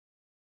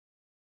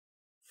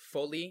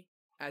fully,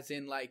 as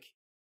in like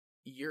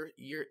you're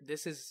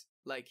this is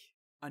like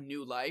a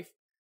new life,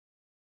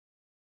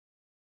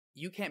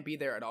 you can't be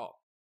there at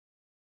all."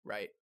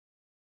 Right?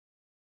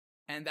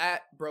 And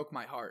that broke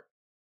my heart.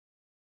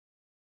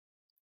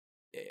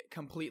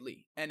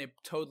 Completely. And it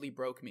totally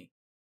broke me.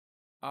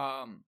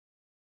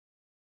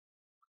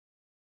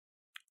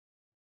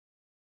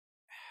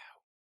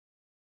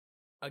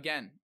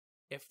 Again,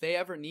 if they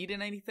ever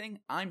needed anything,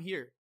 I'm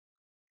here.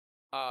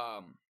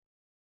 I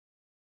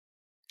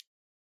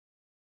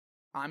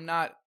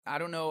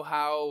don't know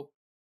how,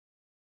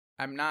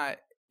 I'm not,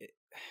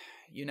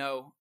 you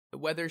know,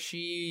 whether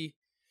she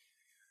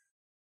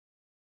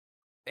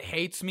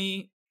hates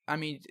me. I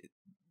mean,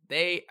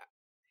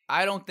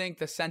 I don't think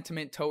the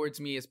sentiment towards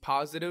me is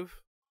positive,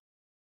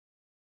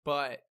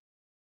 but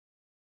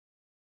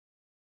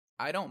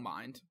I don't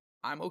mind.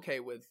 I'm okay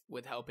with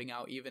helping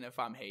out even if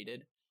I'm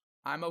hated.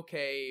 I'm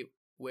okay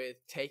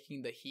with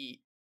taking the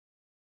heat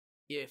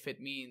if it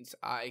means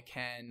I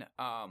can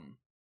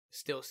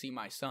still see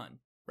my son,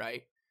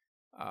 right?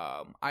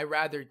 I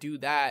rather do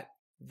that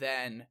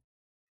than,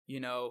 you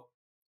know,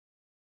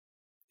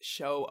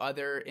 show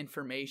other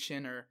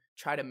information or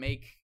try to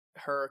make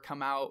her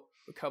come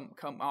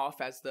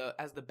off as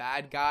the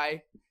bad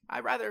guy. I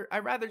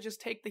rather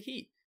just take the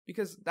heat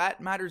because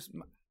that matters.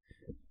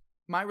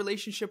 My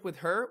relationship with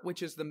her,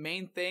 which is the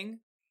main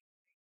thing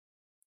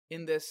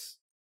in this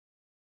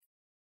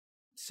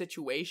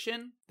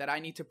situation that I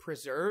need to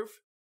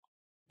preserve,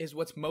 is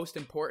what's most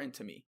important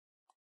to me,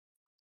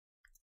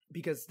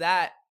 because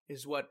that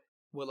is what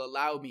will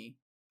allow me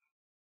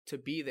to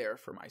be there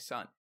for my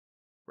son.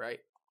 right?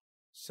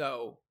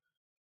 So,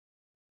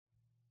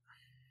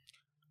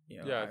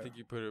 Yeah, I think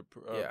you put it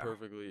yeah.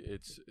 perfectly.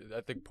 It's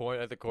at the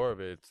core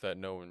of it, it's that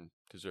no one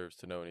deserves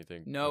to know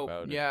anything No,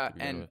 about it. yeah, to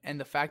begin with. and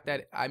the fact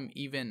that I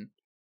even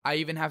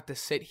have to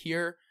sit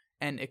here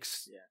and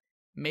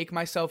make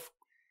myself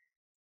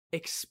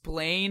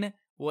explain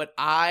what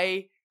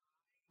I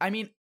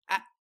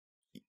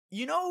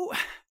you know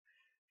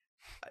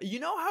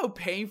how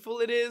painful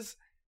it is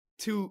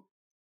to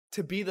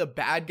be the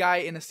bad guy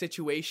in a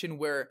situation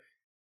where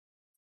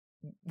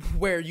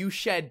you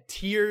shed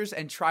tears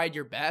and tried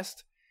your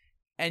best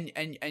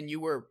and you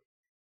were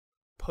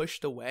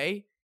pushed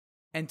away,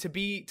 and to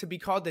be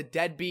called the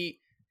deadbeat,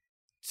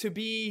 to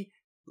be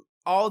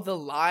all the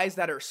lies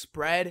that are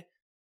spread.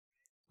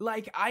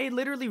 Like, I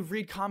literally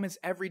read comments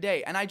every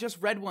day, and I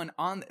just read one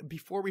on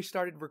before we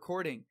started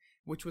recording,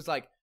 which was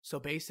like, so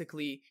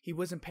basically he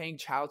wasn't paying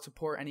child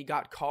support and he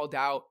got called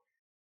out.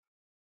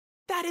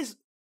 That is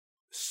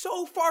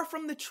so far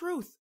from the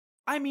truth.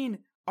 I mean,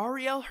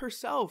 Ariel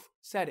herself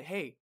said,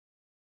 hey,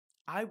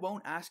 I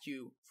won't ask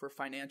you for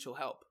financial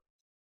help,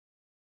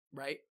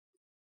 right?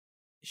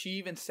 She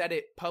even said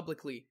it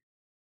publicly.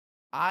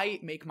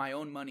 I make my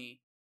own money.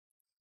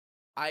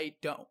 I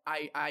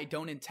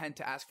don't intend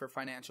to ask for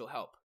financial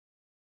help.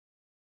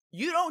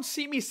 You don't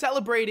see me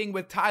celebrating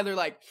with Tyler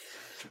like,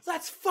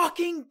 let's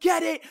fucking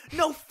get it.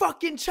 No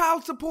fucking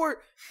child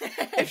support.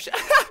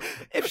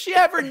 If she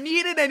ever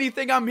needed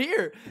anything, I'm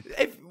here.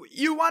 If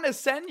you want to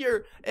send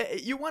you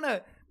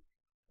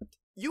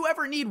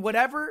ever need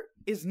whatever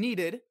is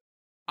needed,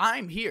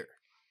 I'm here.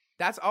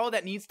 That's all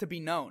that needs to be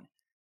known.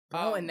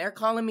 Bro, and they're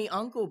calling me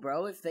uncle,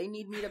 bro. If they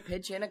need me to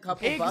pitch in a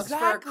couple bucks for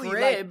a Exactly,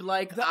 crib,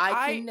 I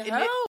can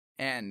help.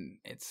 And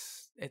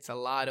it's a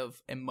lot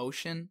of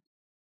emotion.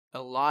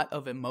 A lot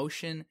of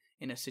emotion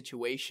in a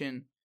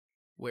situation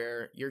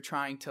where you're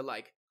trying to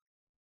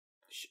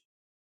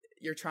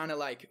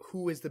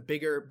who is the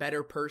bigger,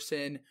 better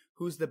person?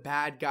 Who's the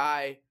bad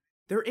guy?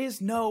 There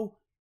is no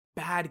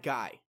bad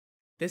guy.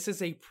 This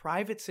is a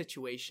private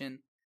situation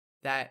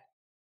that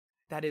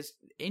is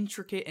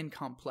intricate and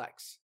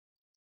complex.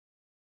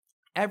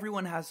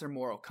 Everyone has their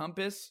moral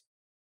compass,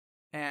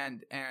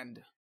 and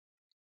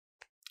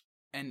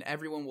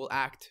everyone will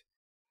act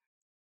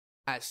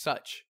as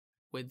such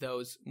with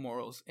those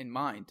morals in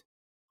mind.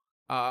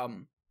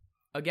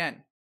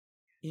 Again,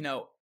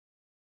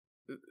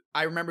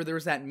 I remember there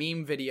was that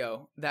meme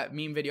video I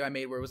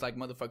made where it was like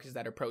motherfuckers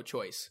that are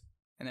pro-choice,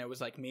 and it was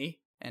like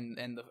me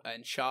and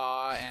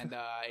Shaw and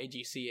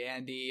AGC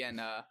Andy and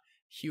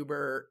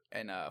Hubert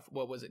and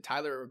what was it,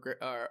 Tyler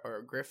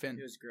or Griffin?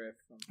 It was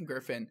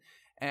Griffin,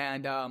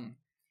 and I'm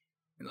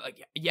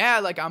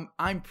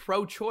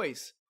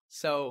pro-choice,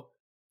 so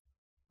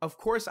of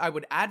course I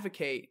would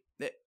advocate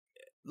that.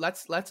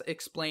 Let's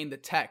explain the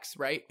text,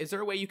 right? Is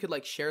there a way you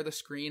could share the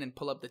screen and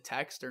pull up the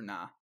text, or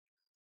nah?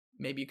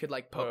 Maybe you could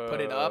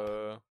put it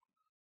up,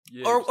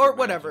 yeah, or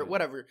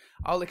whatever.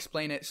 I'll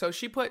explain it. So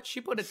she put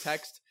a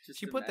text.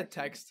 She put the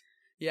text.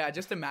 Yeah,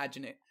 just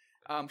imagine it.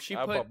 She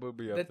put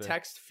the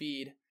text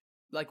feed.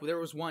 There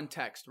was one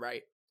text,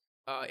 right?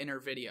 In her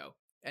video,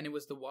 and it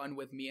was the one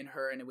with me and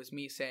her, and it was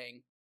me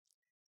saying,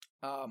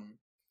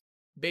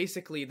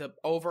 basically the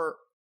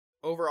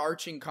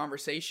overarching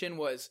conversation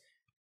was,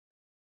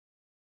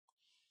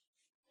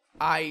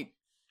 I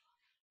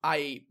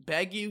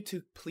beg you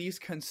to please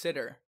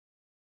consider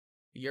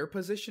your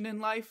position in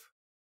life,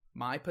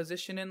 my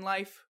position in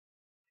life,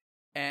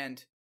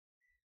 and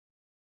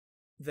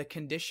the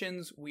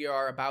conditions we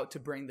are about to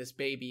bring this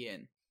baby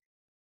in.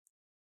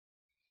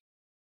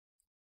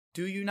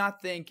 Do you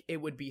not think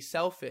it would be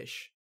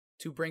selfish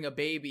to bring a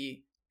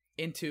baby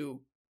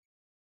to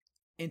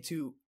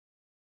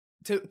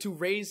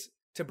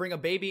bring a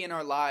baby in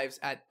our lives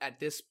at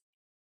this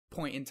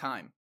point in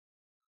time?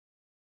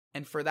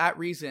 And for that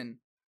reason,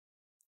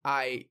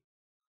 I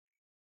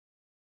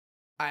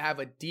have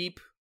a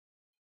deep,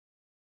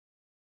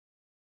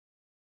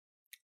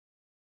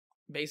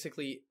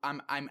 basically,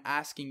 I'm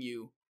asking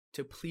you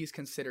to please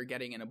consider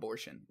getting an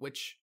abortion,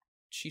 which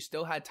she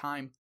still had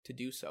time to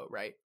do so,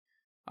 right?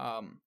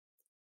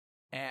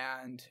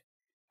 And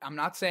I'm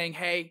not saying,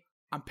 hey,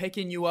 I'm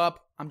picking you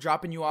up, I'm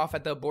dropping you off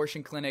at the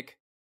abortion clinic,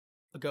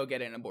 go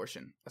get an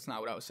abortion. That's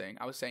not what I was saying.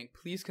 I was saying,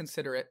 please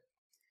consider it.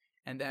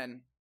 And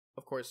then,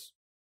 of course,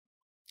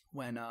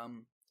 when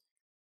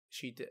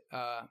she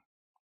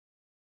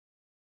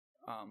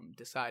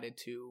decided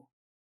to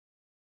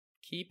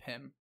keep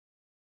him,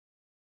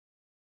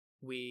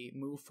 we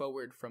move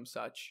forward from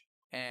such,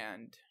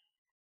 and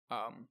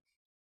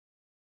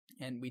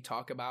we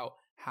talk about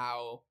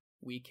how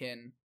we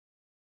can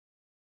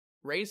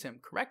raise him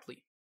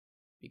correctly,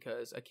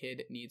 because a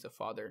kid needs a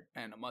father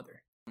and a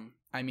mother.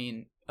 I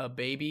mean,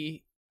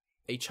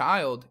 a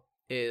child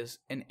is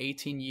an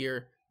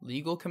 18-year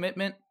legal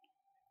commitment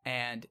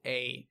and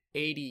a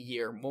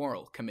 80-year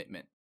moral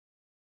commitment,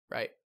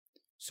 right?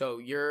 So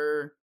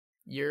you're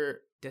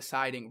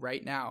deciding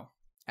right now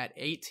at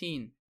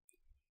 18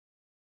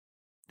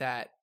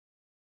 that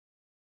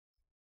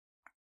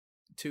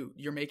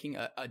you're making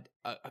a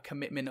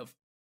commitment of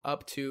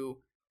up to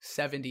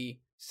 70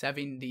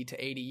 to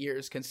 80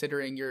 years,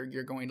 considering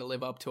you're going to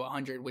live up to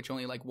 100, which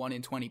only like 1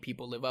 in 20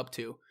 people live up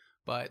to.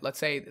 But let's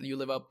say you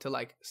live up to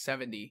like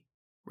 70,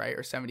 right,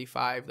 or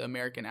 75, the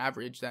American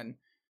average, then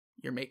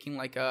you're making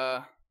like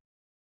a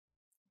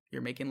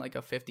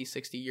 50,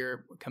 60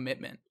 year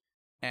commitment.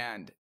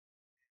 And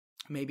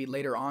maybe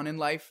later on in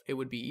life it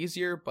would be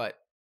easier, but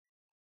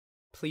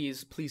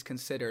please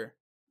consider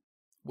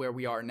where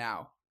we are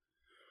now.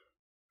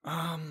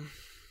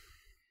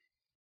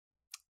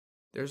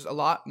 There's a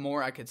lot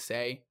more I could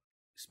say,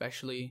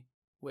 especially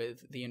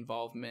with the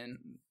involvement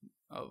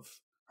of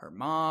her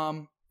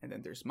mom, and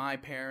then there's my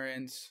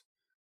parents.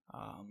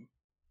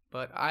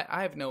 But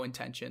I have no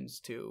intentions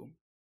to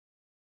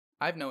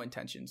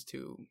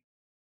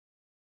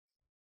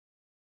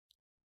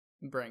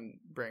bring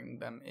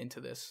them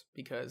into this,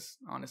 because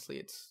honestly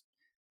it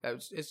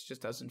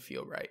just doesn't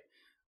feel right.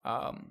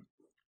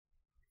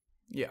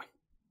 Yeah.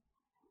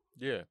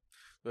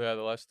 The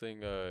last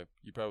thing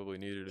you probably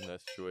needed in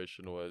that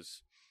situation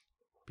was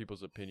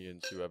people's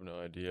opinions who have no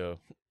idea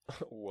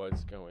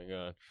what's going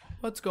on.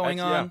 What's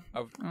going on?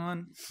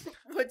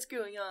 What's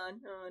going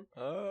on?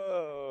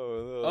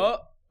 Oh,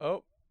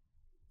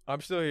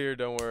 I'm still here.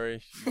 Don't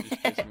worry. She's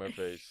just kissing my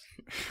face.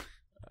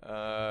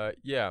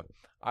 Yeah,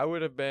 I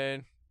would have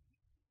been.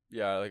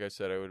 Yeah, like I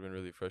said, I would have been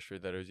really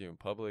frustrated that it was even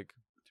public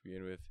to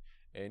begin with.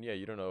 And yeah,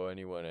 you don't owe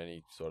anyone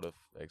any sort of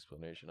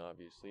explanation,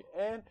 obviously.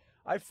 And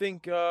I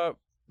think the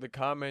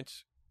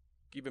comments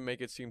even make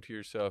it seem to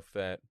yourself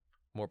that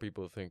more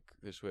people think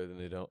this way than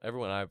they don't.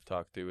 Everyone I've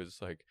talked to is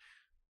like,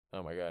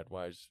 oh my God,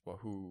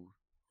 who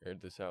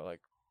aired this out? Like,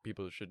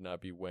 people should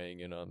not be weighing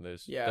in on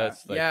this.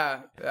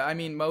 Yeah, I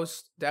mean,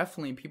 most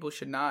definitely people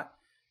should not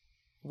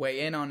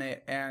weigh in on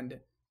it. And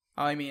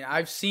I mean,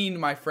 I've seen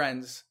my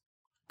friends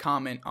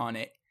comment on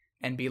it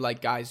and be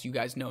like, guys, you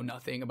guys know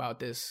nothing about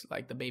this.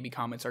 Like, the baby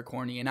comments are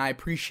corny. And I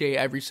appreciate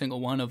every single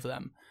one of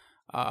them.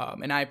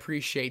 And I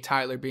appreciate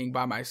Tyler being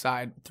by my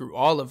side through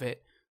all of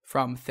it,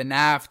 from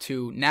FNAF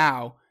to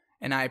now.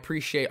 And I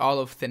appreciate all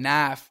of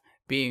FNAF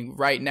being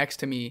right next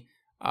to me,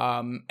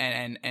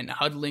 and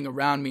huddling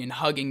around me and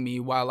hugging me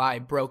while I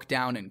broke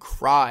down and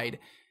cried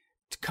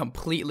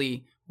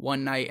completely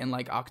one night in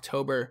like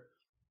October.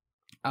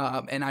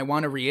 And I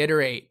want to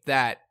reiterate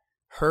that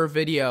her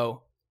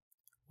video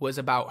was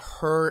about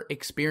her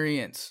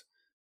experience.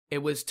 It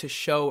was to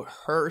show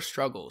her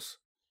struggles.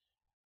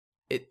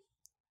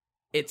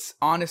 It's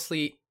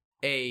honestly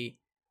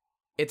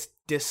it's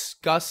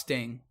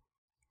disgusting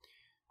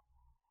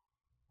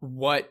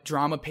what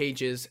Drama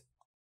Pages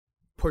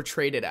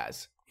portrayed it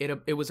as.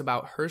 It was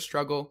about her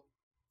struggle.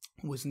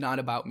 It was not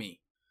about me.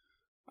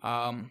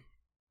 And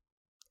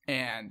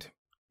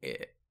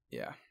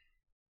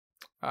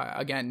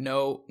again,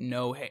 no,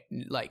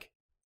 like,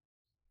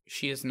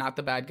 she is not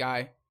the bad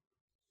guy.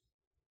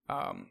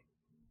 I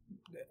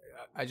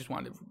just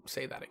wanted to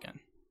say that again.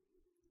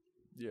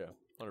 Yeah,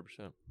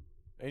 100%.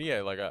 And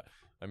yeah, like I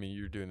mean,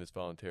 you're doing this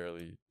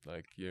voluntarily.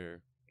 Like, you're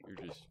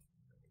just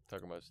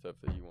talking about stuff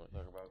that you want to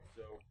talk about.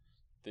 So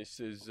this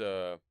is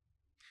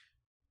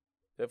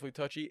definitely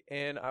touchy.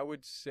 And I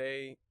would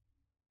say,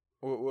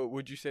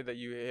 would you say that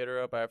you hit her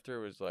up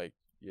after? It was like,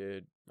 yeah,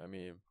 I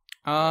mean,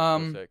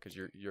 because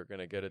you're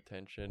gonna get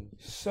attention.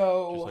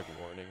 So just like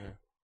warning her.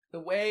 The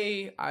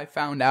way I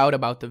found out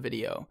about the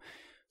video,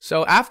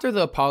 so after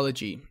the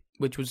apology,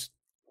 which was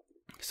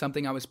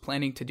something I was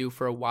planning to do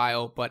for a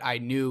while, but I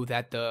knew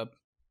that the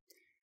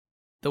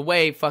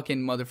way fucking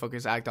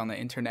motherfuckers act on the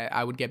internet,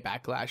 I would get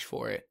backlash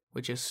for it,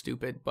 which is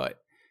stupid.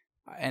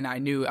 And I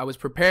knew I was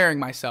preparing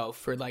myself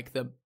for like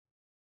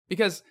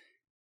because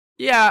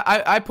yeah,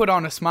 I put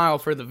on a smile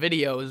for the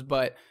videos,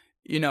 but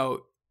you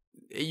know,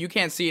 you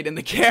can't see it in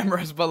the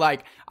cameras, but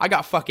like, I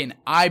got fucking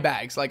eye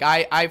bags. Like,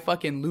 I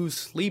fucking lose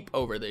sleep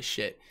over this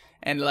shit.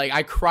 And like,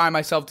 I cry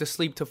myself to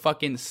sleep to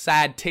fucking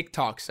sad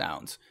TikTok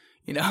sounds.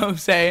 You know what I'm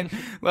saying?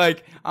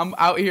 Like, I'm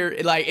out here,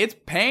 like, it's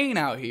pain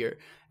out here.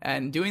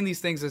 And doing these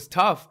things is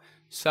tough.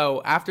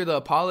 So after the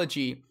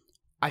apology,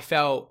 I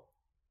felt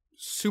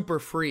super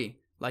free.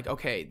 Like,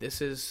 okay,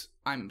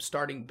 I'm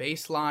starting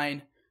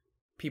baseline.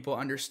 People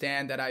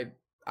understand that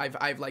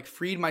I've like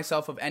freed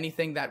myself of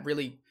anything that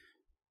really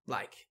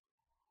like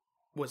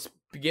was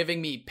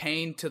giving me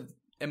pain to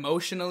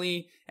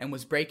emotionally and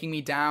was breaking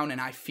me down.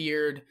 And I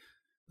feared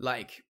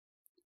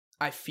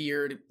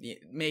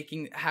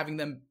having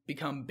them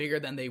become bigger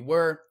than they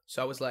were.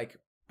 So I was like,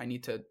 I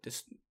need to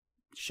just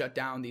shut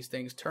down these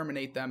things,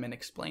 terminate them, and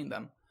explain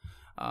them,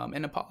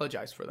 and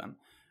apologize for them.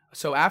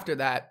 So after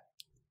that,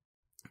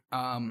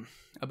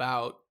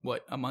 about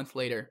a month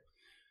later,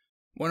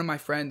 one of my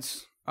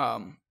friends,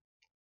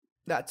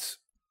 that's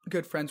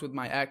good friends with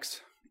my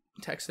ex,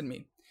 texted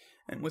me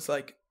and was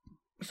like,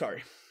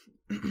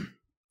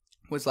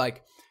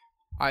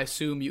 I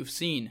assume you've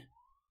seen.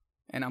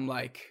 And I'm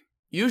like,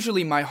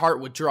 usually my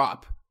heart would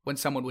drop when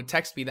someone would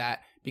text me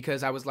that,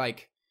 because I was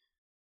like,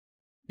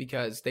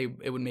 because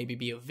it would maybe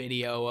be a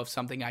video of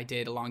something I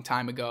did a long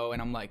time ago,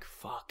 and I'm like,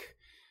 fuck.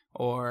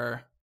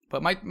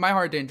 But my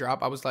heart didn't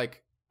drop. I was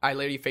like, I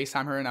literally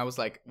FaceTime her and I was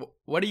like,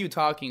 what are you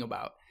talking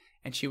about?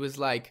 and she was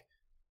like,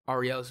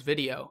 Ariel's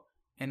video.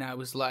 And I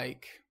was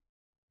like,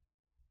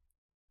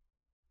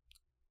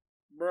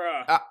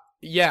 Bruh.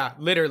 yeah,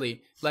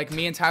 literally. Like,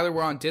 me and Tyler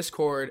were on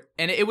Discord,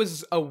 and it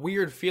was a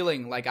weird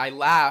feeling. Like, I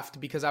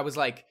laughed because I was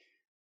like,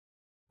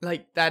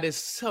 that is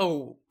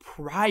so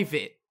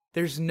private.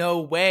 There's no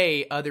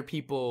way other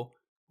people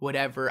would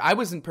ever. I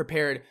wasn't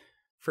prepared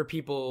for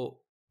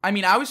people. I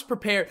mean, I was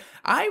prepared.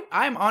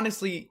 I'm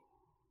honestly,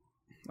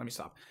 let me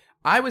stop.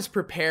 I was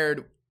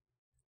prepared.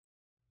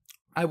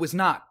 I was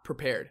not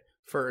prepared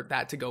for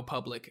that to go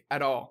public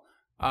at all.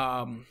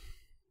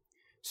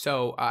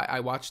 So I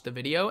watched the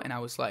video, and I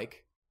was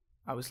like,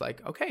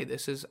 okay,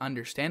 this is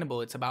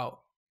understandable. It's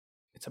about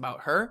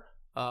her.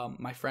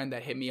 My friend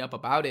that hit me up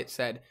about it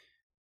said,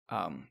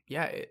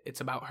 yeah,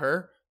 it's about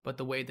her, but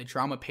the way the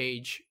drama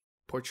page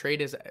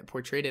portrayed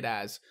it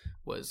as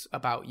was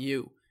about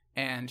you.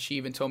 And she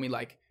even told me,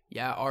 like,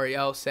 yeah,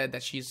 Ariel said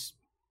that she's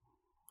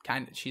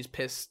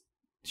pissed.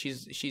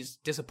 She's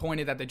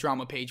disappointed that the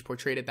drama page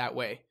portrayed it that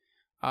way.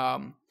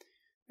 And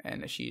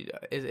she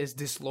is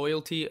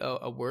disloyalty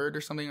a word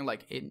or something,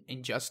 like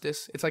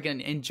injustice? It's like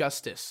an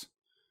injustice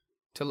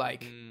to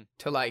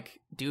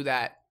do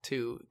that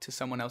to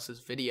someone else's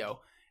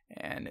video,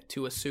 and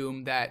to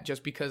assume that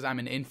just because I'm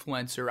an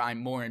influencer, I'm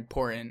more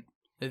important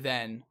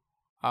than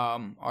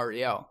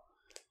Ariel,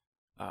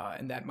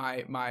 and that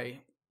my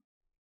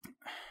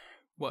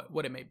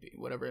what it may be,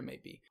 whatever it may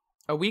be.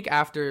 A week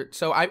after,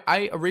 so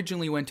I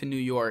originally went to New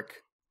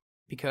York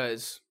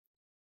because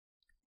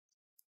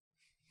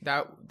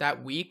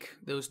that week,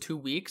 those 2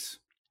 weeks,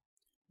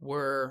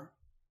 were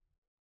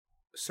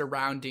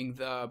surrounding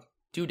the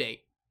due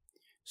date.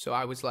 So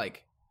I was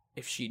like,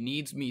 if she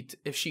needs me,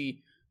 if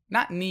she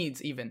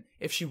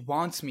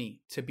wants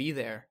me to be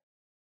there,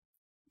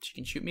 she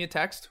can shoot me a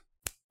text.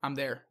 I'm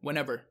there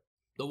whenever.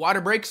 The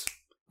water breaks,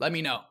 let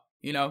me know.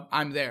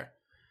 I'm there.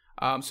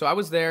 So I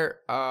was there.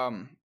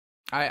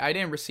 I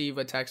didn't receive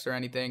a text or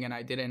anything, and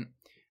I didn't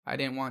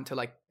want to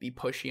like be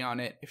pushy on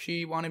it. If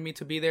she wanted me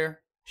to be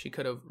there, she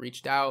could have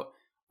reached out.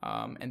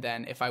 And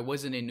then if I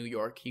wasn't in New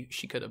York,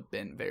 she could have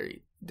been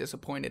very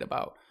disappointed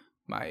about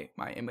my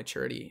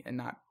immaturity and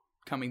not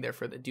coming there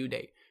for the due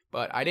date.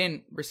 But I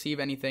didn't receive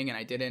anything, and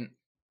I didn't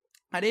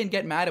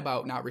get mad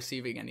about not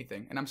receiving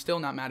anything. And I'm still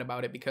not mad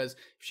about it, because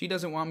if she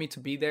doesn't want me to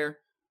be there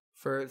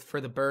for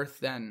the birth,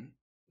 then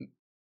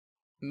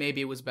maybe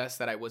it was best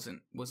that I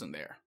wasn't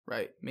there,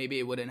 right? Maybe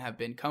it wouldn't have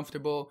been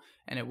comfortable,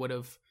 and it would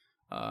have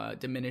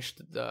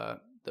diminished the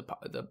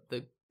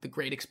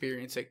great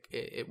experience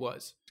it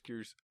was.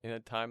 In a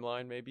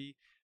timeline, maybe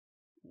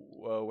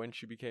when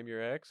she became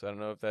your ex. I don't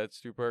know if that's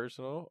too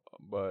personal,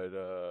 but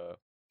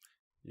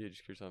yeah,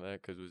 just curious on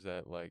that, because was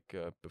that like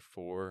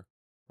before,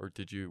 or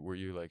were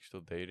you like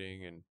still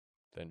dating and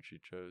then she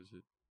chose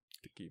it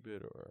to keep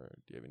it, or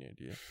do you have any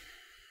idea?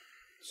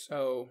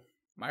 So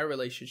my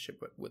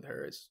relationship with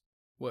her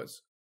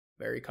was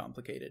very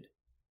complicated.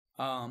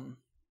 Are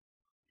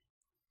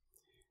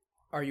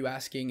you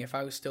asking if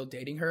I was still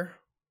dating her?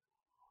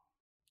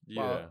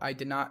 Yeah. Well, I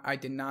did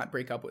not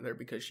break up with her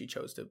because she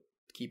chose to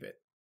keep it.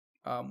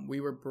 We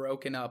were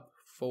broken up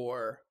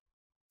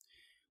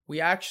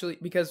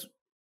because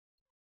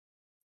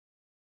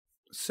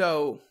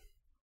so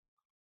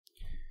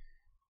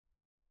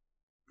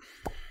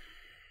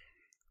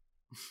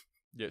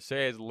yeah,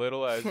 say as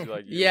little as you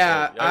like.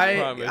 Yeah,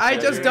 I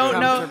just don't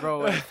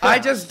know. I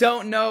just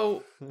don't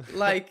know.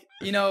 Like,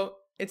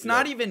 it's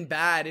not even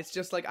bad. It's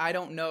just like I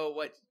don't know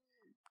what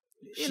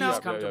she's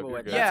comfortable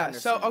with. Yeah.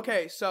 So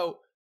okay. So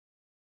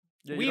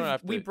yeah,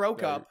 we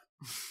broke up,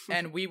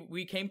 and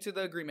we came to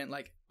the agreement,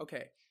 like,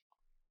 okay,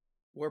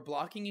 we're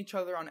blocking each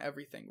other on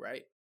everything,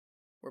 right?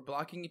 We're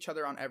blocking each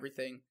other on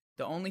everything.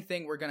 The only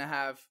thing we're gonna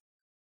have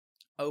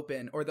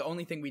open, or the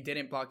only thing we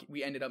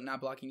ended up not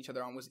blocking each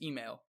other on, was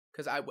email,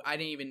 because I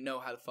didn't even know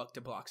how the fuck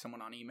to block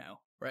someone on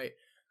email, right?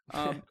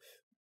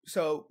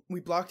 So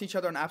we blocked each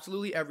other on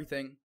absolutely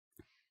everything,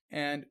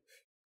 and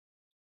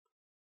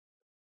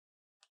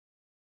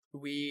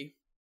we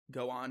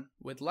go on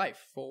with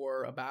life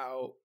for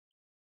about,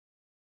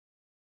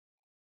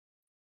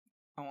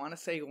 I want to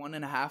say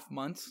 1.5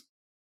 months.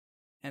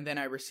 And then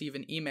I receive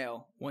an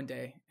email one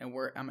day, and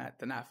I'm at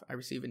the NAF. I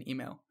receive an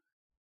email,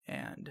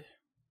 and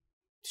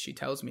she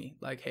tells me,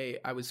 like, hey,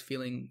 I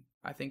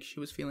think she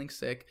was feeling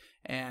sick,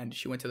 and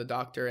she went to the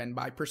doctor, and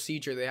by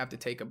procedure, they have to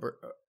take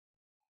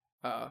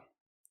a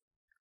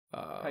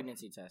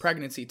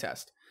pregnancy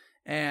test.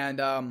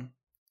 And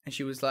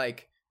she was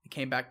like, it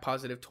came back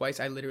positive twice.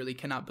 I literally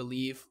cannot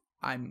believe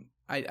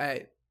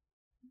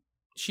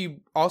she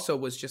also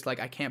was just like,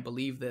 I can't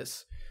believe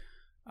this.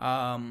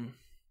 And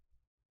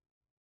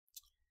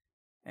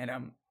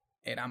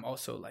I'm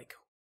also like,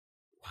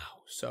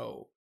 wow.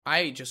 So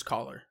I just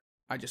call her.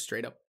 I just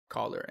straight up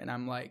call her, and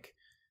I'm like,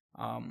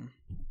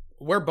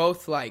 we're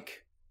both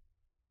like,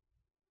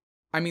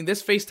 I mean,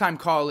 this FaceTime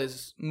call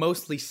is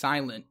mostly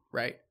silent,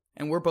 right?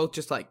 And we're both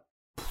just like,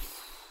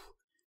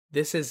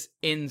 this is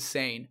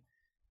insane.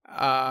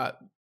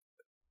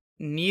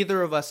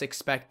 Neither of us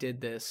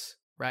expected this,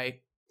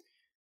 right?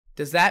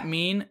 Does that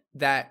mean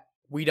that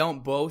we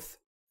don't both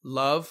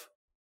love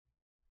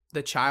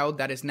the child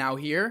that is now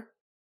here?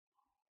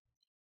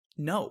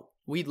 No,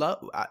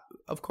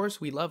 of course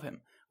we love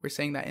him.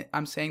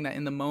 I'm saying that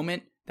in the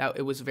moment that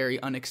it was very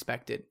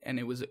unexpected and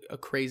it was a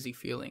crazy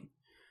feeling.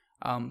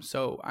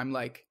 So I'm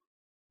like,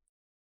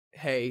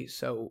 hey,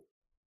 so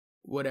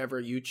whatever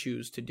you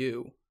choose to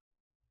do,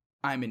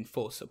 I'm in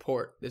full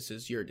support. This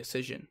is your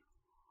decision.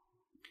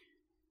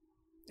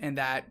 And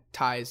that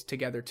ties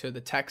together to the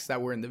text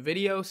that were in the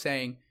video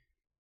saying,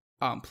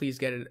 please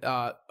get it,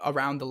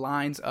 around the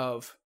lines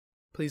of,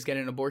 please get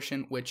an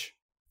abortion, which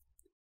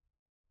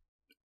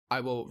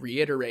I will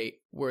reiterate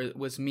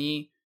was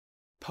me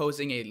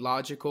posing a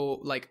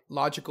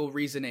logical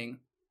reasoning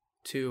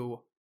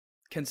to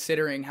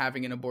considering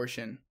having an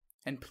abortion,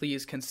 and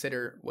please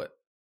consider what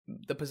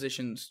the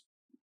positions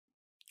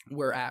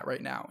we're at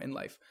right now in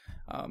life,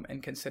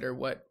 and consider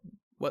what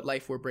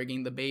life we're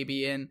bringing the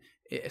baby in,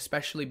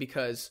 especially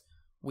because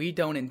we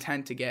don't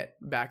intend to get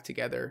back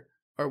together,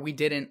 or we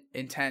didn't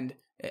intend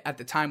at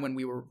the time when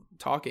we were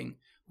talking,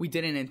 we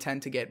didn't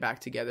intend to get back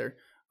together.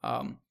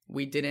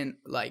 We didn't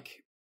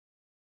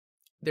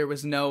there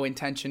was no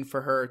intention for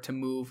her to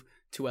move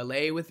to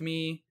LA with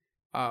me,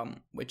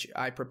 which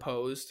I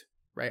proposed,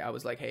 right? I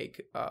was like, hey,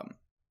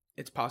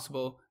 it's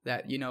possible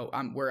that,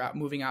 we're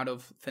moving out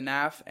of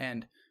FNAF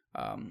and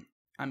I'm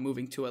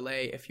moving to LA.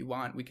 If you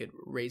want, we could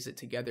raise it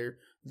together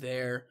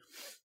there.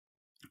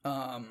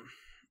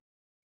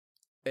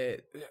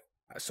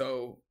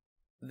 So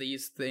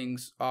these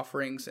things,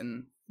 offerings,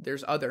 and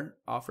there's other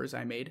offers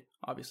I made,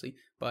 obviously,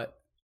 but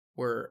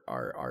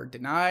are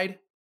denied.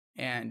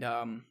 And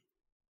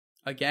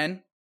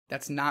again,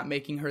 that's not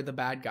making her the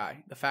bad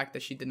guy. The fact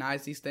that she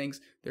denies these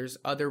things, there's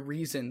other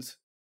reasons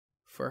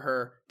for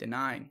her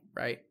denying,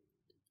 right?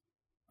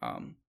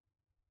 And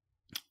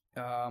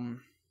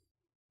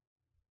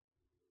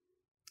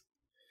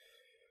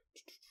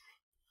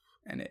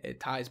it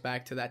ties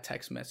back to that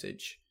text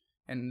message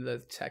and the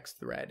text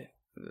thread,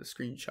 the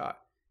screenshot,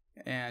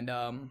 and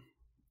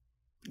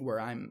where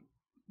I'm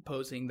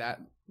posing that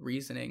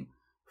reasoning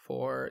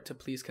to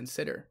please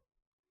consider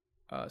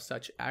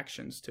such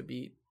actions to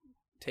be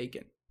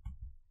taken.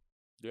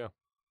 Yeah,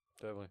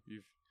 definitely.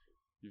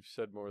 You've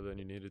said more than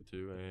you needed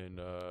to, and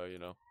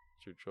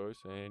it's your choice.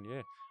 And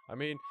yeah, I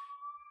mean,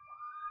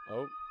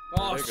 All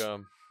right.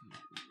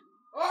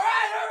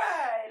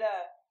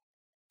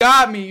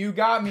 You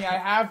got me. I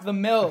have the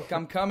milk.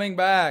 I'm coming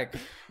back.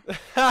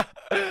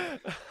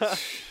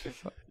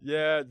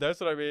 Yeah,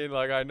 that's what I mean.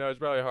 Like, I know it's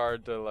probably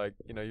hard to,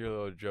 you're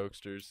a little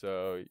jokester,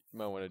 so you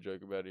might want to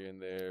joke about it here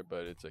and there,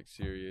 but it's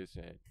serious.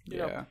 And you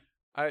know,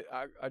 I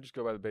just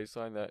go by the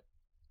baseline that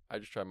I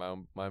just try my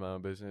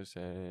own business,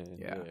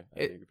 and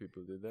I think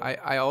people did that.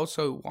 I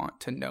also want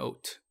to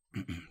note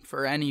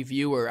for any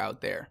viewer out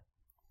there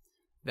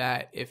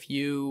that if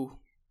you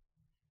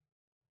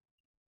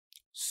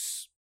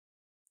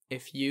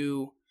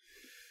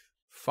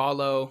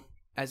follow,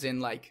 as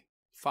in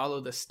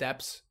follow the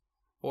steps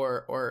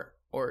or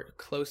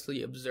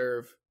closely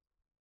observe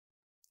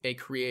a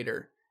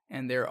creator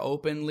and they're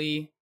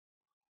openly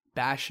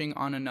bashing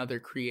on another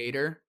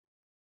creator,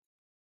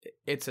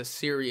 that's a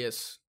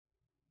serious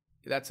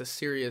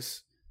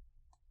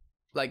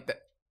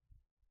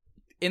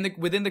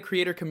within the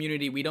creator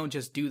community, we don't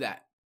just do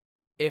that.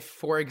 If,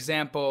 for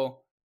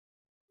example,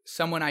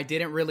 someone I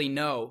didn't really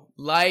know,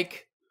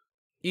 like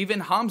even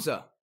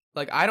Hamza,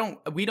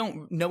 we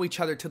don't know each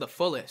other to the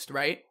fullest,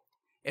 right?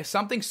 If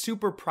something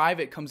super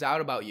private comes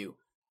out about you,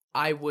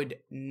 I would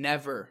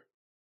never,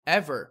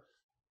 ever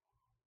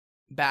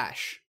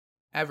bash,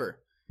 ever.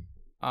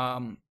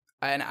 And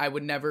I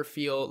would never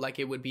feel like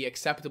it would be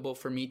acceptable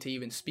for me to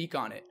even speak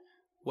on it.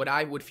 What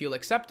I would feel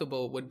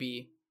acceptable would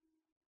be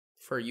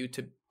for you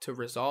to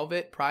resolve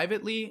it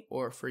privately,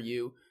 or for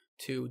you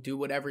to do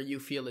whatever you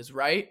feel is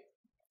right.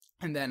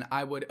 And then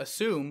I would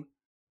assume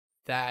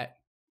that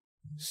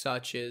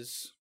such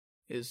was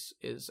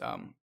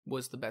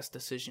the best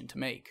decision to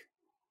make.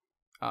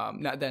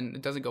 Now, then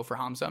it doesn't go for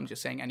Hamza. I'm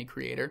just saying any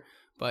creator.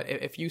 But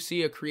if you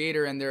see a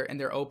creator and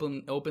they're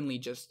openly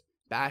just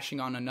bashing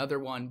on another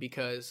one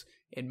because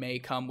it may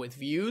come with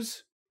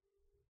views,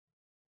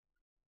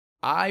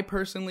 I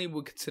personally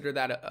would consider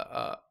that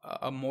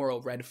a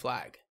moral red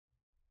flag.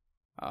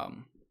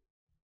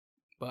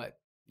 But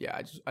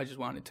yeah, I just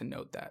wanted to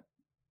note that.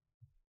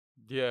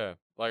 Yeah,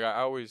 I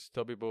always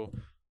tell people,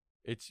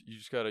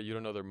 you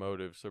don't know their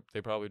motives. So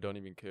they probably don't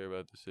even care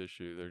about this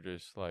issue. They're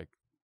just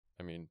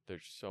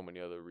there's so many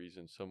other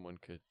reasons someone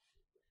could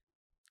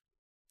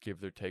give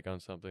their take on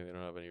something they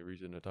don't have any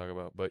reason to talk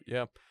about. But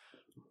yeah,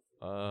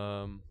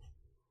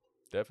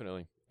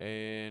 definitely.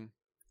 And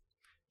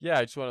yeah,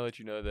 I just want to let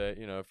you know that,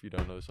 if you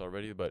don't know this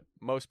already, but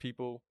most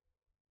people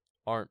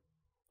aren't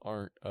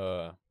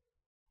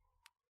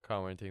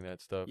commenting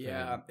that stuff.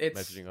 Yeah,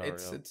 it's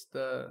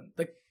the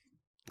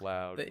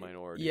loud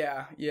minority.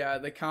 Yeah,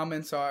 the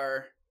comments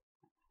are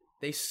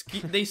they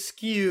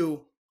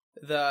skew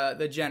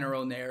the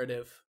general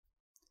narrative.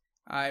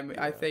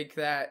 I think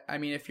that,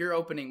 if you're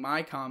opening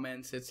my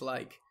comments, it's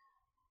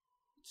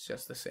it's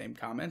just the same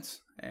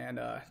comments, and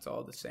it's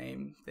all the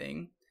same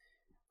thing.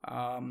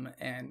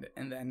 And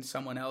then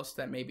someone else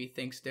that maybe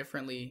thinks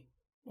differently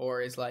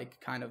or is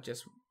like kind of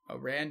just a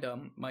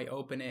random might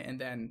open it and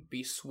then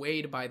be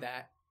swayed by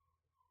that.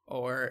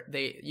 Or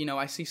they,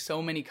 I see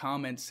so many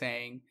comments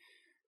saying,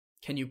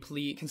 can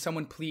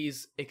someone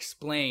please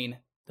explain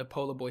the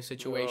Polo Boy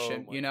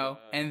situation, God.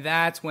 And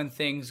that's when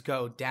things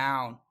go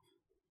down,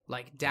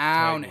 like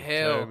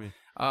downhill. Tag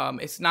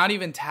me. It's not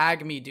even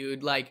tag me,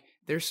 dude. Like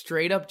they're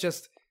straight up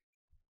just,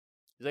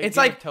 it's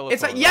game like, of telephone,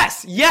 right?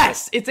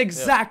 yes, it's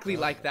exactly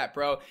like that,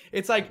 bro.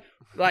 It's like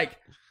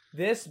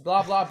this,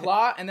 blah, blah,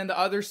 blah. And then the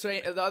other,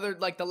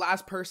 like the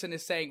last person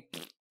is saying,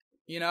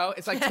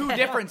 it's like two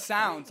different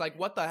sounds. Like,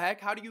 what the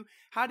heck? How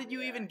did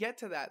you even get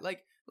to that?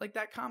 Like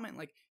that comment,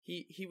 like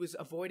he was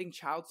avoiding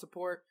child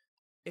support.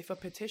 If a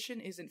petition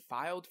isn't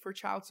filed for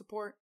child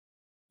support,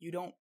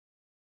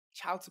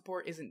 child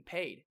support isn't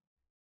paid.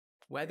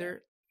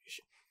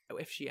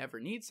 If she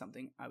ever needs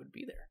something, I would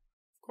be there.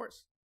 Of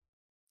course.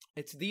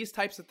 It's these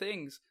types of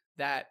things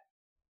that,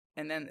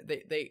 and then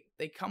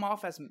they come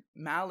off as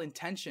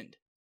malintentioned,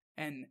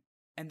 and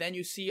then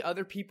you see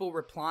other people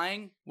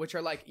replying, which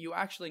are like, you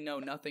actually know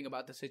nothing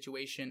about the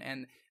situation,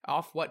 and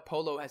off what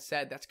Polo has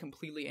said, that's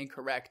completely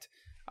incorrect.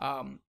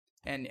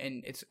 And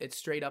it's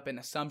straight up an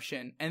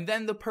assumption. And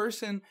then the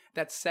person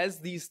that says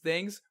these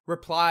things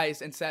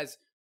replies and says,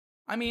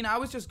 I mean, I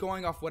was just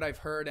going off what I've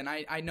heard, and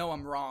I know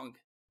I'm wrong.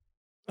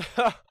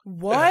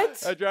 What?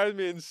 That drives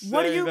me insane.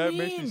 What do you that mean,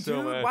 makes me so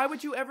dude? mad. Why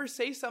would you ever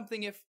say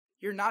something if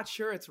you're not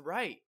sure it's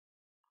right?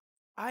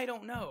 I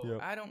don't know. Yep.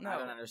 I don't know. I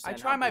don't understand I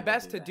try how my people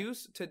best do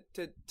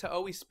to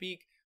always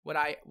speak what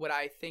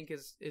I think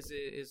is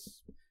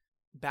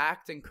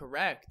backed and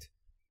correct,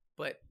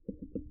 but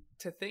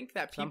to think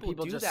that Some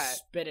people do just that,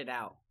 spit it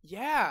out.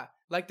 yeah,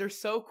 like they're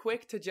so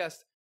quick to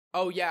just,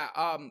 oh yeah,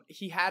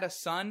 he had a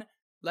son.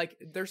 Like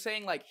they're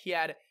saying, like he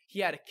had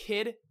a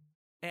kid,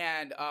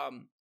 and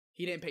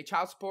he didn't pay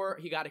child support.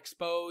 He got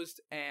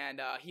exposed,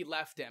 and he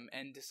left him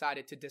and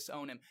decided to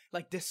disown him.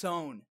 Like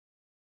disown.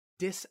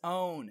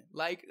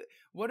 Like,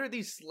 what are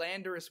these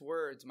slanderous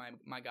words,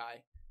 my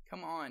guy?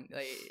 Come on,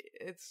 like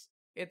it's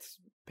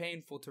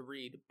painful to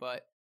read,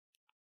 but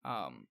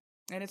and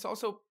it's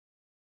also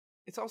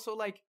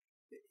like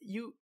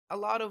a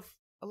lot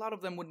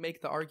of them would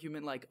make the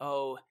argument like,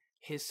 oh,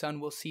 his son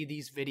will see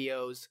these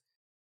videos,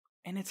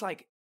 and it's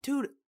like,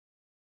 dude,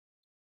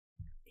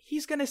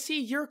 he's gonna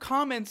see your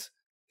comments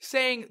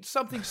saying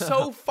something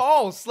so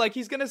false. Like,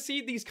 he's gonna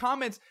see these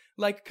comments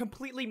like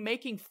completely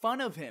making fun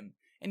of him,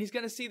 and he's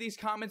gonna see these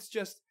comments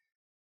just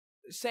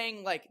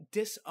saying like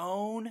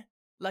disown.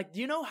 Like,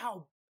 do you know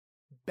how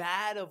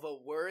bad of a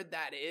word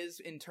that is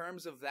in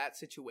terms of that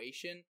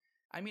situation?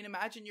 I mean,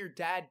 imagine your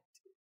dad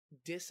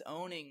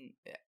disowning.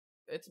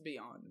 It's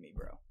beyond me,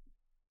 bro.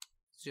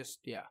 It's just,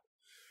 yeah.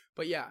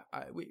 But yeah,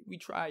 we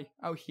try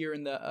out here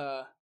in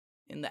the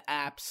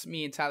apps.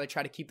 Me and Tyler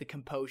try to keep the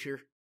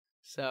composure.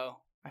 So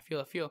I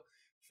feel,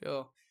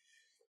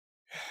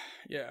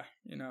 yeah,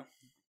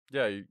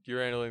 Yeah,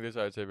 you're handling this,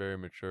 I'd say, very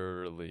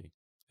maturely.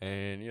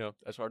 And,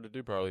 that's hard to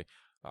do, probably.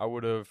 I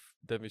would have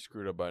definitely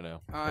screwed up by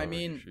now. I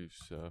mean,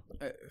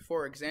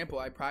 for example,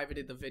 I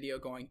privated the video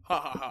going, ha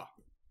ha ha.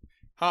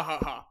 Ha ha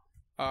ha.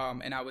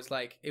 And I was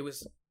like,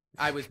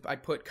 I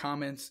put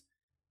comments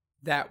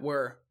that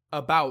were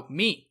about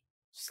me,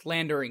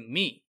 slandering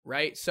me,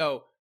 right?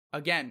 So,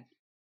 again,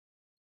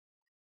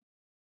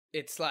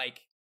 it's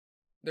like,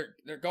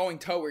 they're going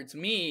towards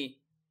me.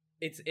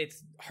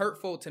 It's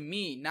hurtful to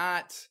me,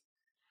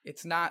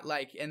 it's not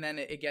like, and then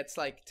it gets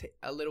like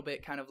a little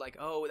bit kind of like,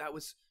 oh,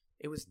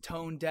 it was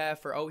tone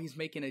deaf, or oh, he's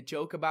making a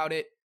joke about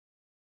it.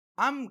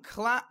 I'm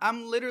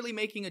literally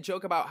making a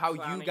joke about how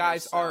Clowning you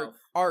guys yourself.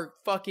 are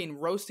fucking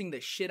roasting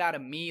the shit out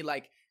of me,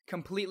 like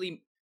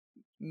completely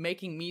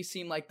making me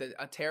seem like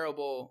a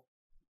terrible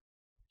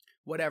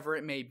whatever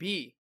it may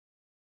be.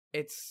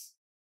 It's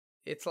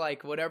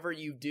like whatever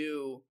you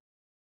do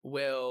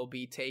will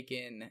be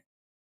taken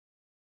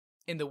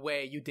in the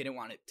way you didn't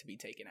want it to be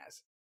taken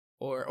as,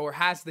 or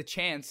has the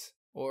chance,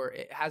 or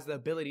it has the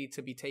ability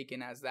to be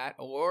taken as that,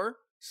 or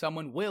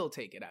someone will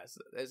take it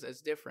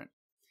as different.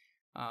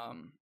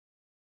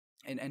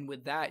 And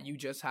with that, you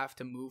just have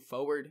to move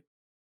forward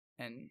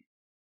and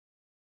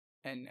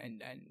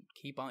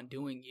keep on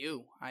doing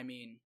you. I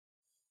mean,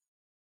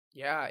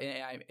 yeah,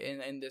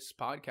 in this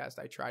podcast,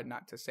 I tried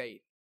not to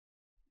say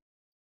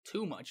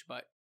too much,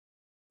 but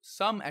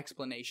some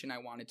explanation I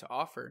wanted to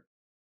offer,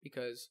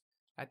 because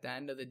at the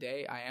end of the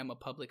day, I am a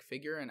public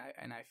figure, and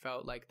I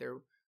felt like they're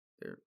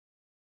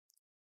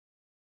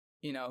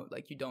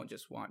like, you don't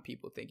just want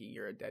people thinking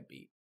you're a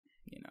deadbeat,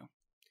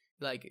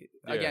 like,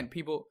 Yeah. Again,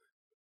 people,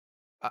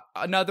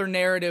 another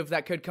narrative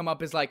that could come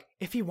up is like,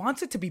 if he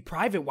wants it to be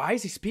private, why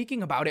is he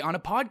speaking about it on a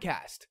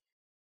podcast?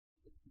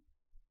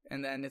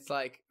 And then it's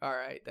like, all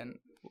right, then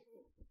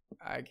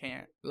I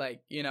can't,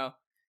 like,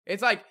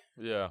 it's like,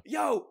 yeah.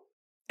 yo,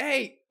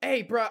 hey,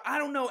 bro, I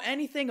don't know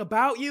anything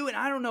about you, and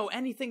I don't know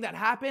anything that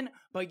happened,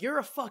 but you're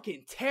a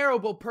fucking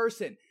terrible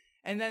person.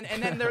 And then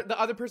the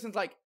other person's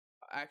like,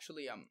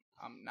 actually,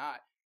 I'm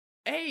not.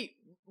 Hey,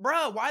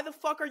 bro, why the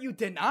fuck are you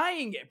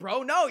denying it,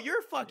 bro? No, you're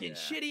a fucking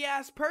shitty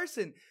ass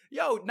person.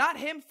 Yo, not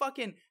him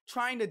fucking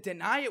trying to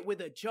deny it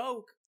with a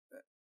joke.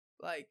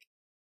 Like,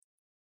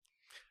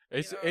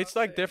 It's you know what it's I'm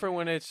like saying? different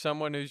when it's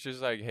someone who's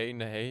just like hating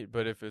to hate,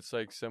 but if it's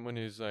like someone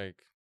who's like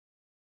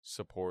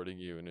supporting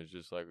you and is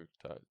just like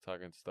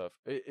talking stuff,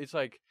 it's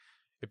like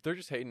if they're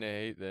just hating to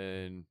hate,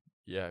 then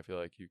yeah, I feel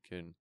like you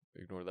can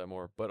ignore that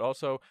more. But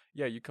also,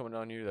 yeah, you coming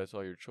on here, that's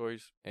all your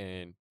choice,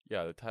 and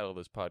yeah, the title of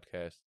this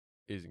podcast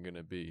isn't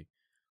gonna be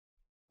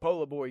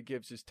Polo Boy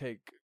gives his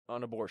take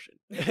on abortion.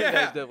 That's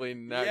definitely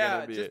not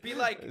gonna be just it. be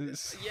like,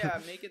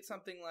 make it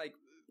something like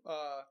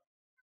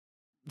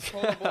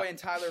Polo Boy and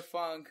Tyler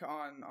Funk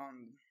on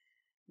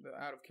the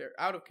out of character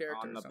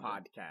on or the something.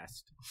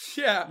 podcast.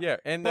 Yeah, Yeah,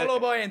 and Polo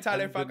Boy and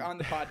Tyler and Funk the- on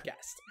the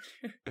podcast.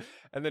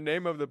 and the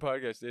name of the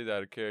podcast is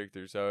Out of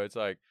Character, so it's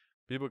like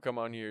people come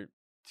on here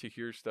to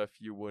hear stuff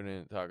you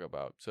wouldn't talk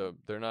about. So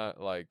they're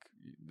not like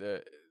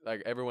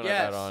everyone I've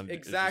had Yes, on is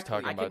exactly. just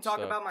talking I about can talk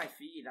stuff. about my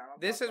feed. I don't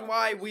This talk is about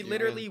why those. we Yeah.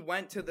 literally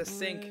went to the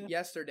sink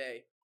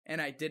yesterday,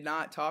 and I did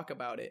not talk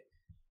about it.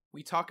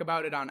 We talk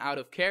about it on Out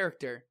of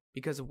Character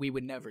because we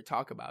would never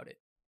talk about it.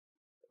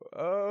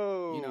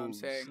 Oh, You know what I'm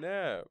saying?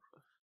 Snap.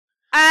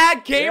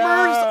 Gamers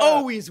Yeah.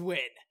 always win.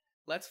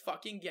 Let's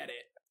fucking get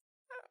it.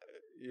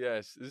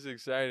 Yes, this is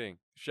exciting.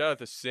 Shout out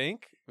to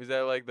Sink. Is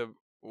that like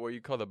what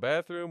you call the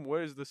bathroom?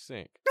 What is the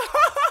sink?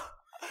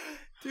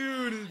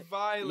 Dude, it's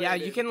violated. Yeah,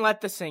 you can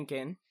let the sink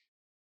in.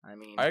 I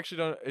mean, I actually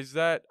don't. Is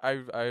that I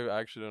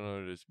actually don't know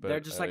what it is. But they're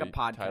just like a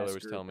podcast Tyler was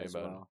group telling me as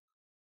about well.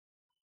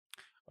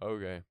 it.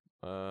 Okay.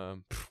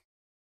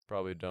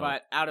 Probably don't.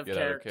 But out of get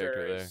out of character,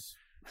 character there. is-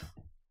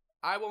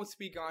 I won't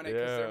speak on it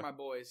because Yeah. they're my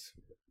boys.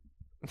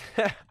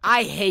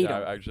 I hate Yeah,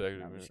 him. actually,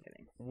 No, I'm just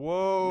kidding.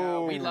 Whoa.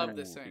 No, we love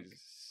the sink.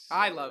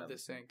 I love them.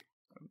 this sink.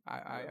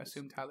 I love this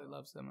assume sink. Tyler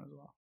loves them as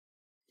well.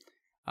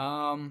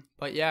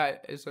 But yeah,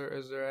 is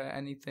there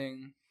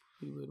anything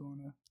you would want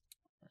to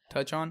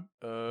touch on?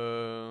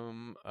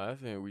 I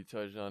think we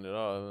touched on it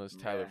all. Unless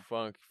Tyler Yeah.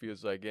 Funk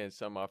feels like getting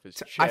some off his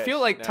chest. I feel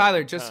like now's Tyler,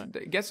 the just time.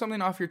 get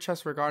something off your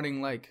chest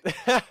regarding like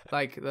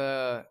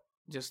the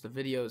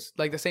videos,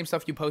 like the same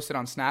stuff you posted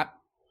on Snap.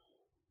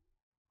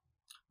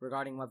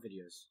 Regarding what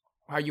videos?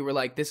 How you were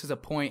like, this is a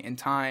point in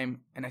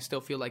time, and I still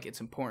feel like it's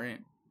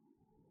important.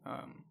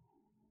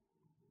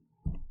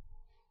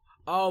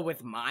 Oh,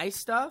 with my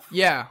stuff?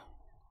 Yeah.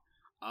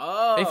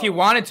 Oh. If you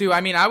wanted to,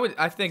 I mean,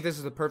 I think this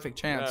is the perfect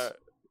chance.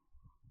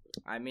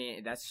 I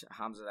mean, that's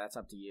Hamza. That's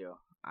up to you.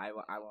 I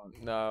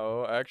won't.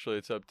 No, actually,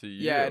 it's up to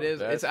you. Yeah, it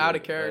is. It's out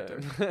of what-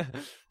 character.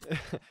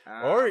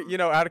 or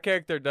out of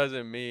character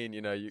doesn't mean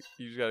you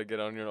just gotta get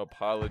on here and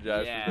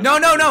apologize. Yeah. for No,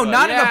 something.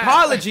 not Like, an Yeah.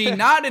 apology,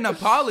 not an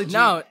apology.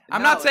 No,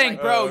 I'm no, not saying,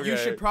 like- bro, Oh, you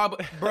okay.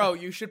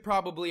 should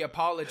probably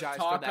apologize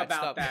Talk for that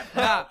about stuff. that.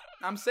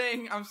 Nah, I'm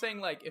saying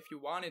like if you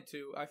wanted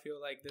to, I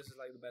feel like this is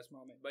like the best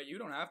moment, but you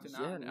don't have to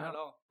now, Yeah, not no. at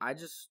all. I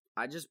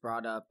just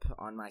brought up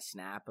on my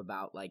Snap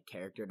about like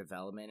character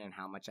development and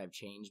how much I've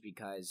changed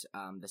because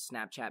the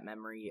Snapchat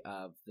memory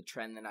of the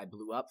trend that I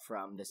blew up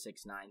from the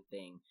 6ix9ine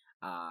thing,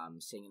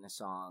 singing the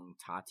song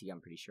Tati,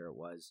 I'm pretty sure it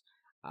was,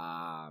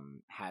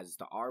 has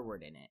the R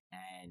word in it,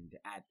 and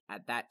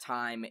at that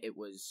time it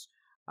was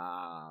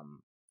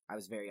I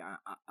was very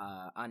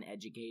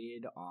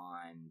uneducated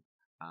on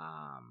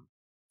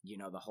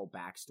the whole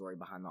backstory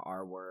behind the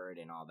R word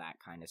and all that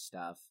kind of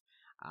stuff.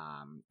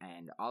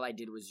 And all I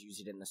did was use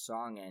it in the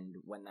song, and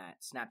when that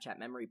Snapchat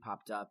memory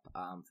popped up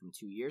from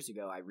 2 years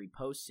ago, I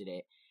reposted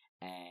it,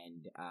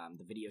 and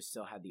the video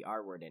still had the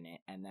R word in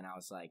it, and then I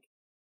was like,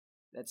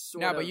 that's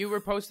sort of... But you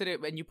reposted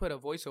it and you put a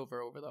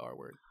voiceover over the R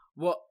word.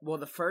 Well,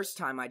 the first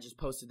time I just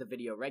posted the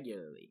video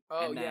regularly.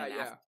 Oh, and then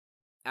yeah.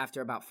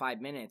 After about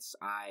 5 minutes,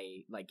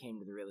 I came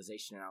to the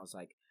realization, and I was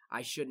like,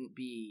 I shouldn't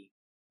be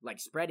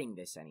spreading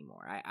this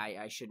anymore.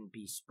 I shouldn't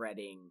be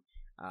spreading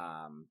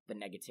the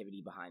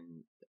negativity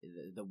behind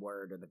the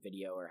word or the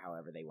video or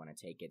however they want to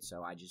take it.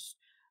 So I just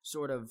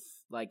sort of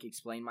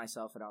explained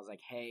myself, and I was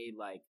like, hey,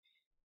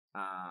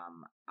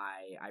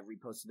 I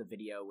reposted the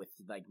video with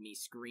me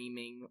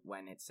screaming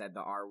when it said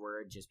the R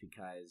word just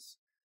because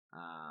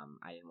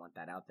I didn't want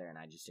that out there, and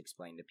I just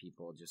explained to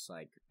people just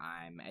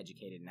I'm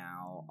educated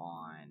now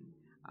on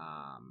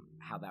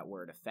how that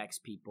word affects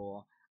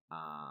people,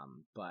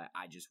 but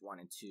I just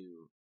wanted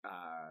to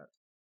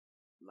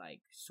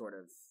sort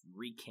of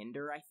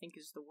rekindle, I think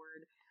is the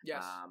word.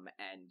 Yes.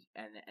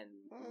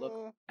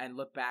 And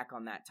look back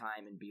on that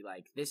time and be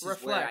like, this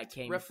is where I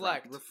came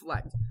reflect. from.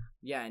 Reflect.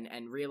 Yeah,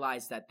 and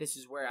realize that this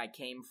is where I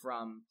came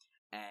from,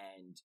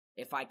 and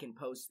if I can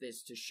post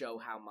this to show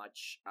how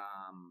much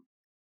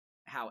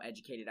how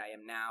educated I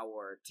am now,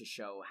 or to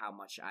show how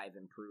much I've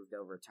improved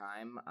over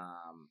time,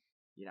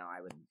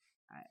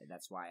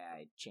 that's why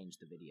I changed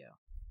the video.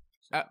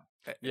 So.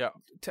 Yeah.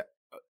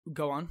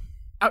 Go on.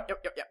 Oh,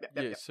 yep.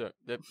 Yeah, so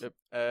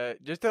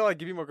just to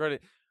give you more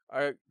credit,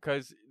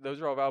 because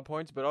those are all valid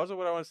points. But also,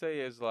 what I want to say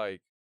is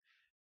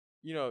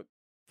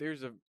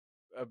there's a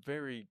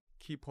very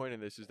key point in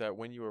this is that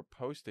when you were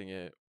posting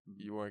it,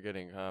 you weren't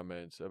getting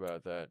comments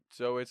about that.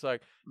 So it's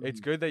like it's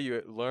Mhm. good that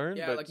you learned,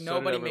 Yeah, but like so did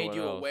nobody made everyone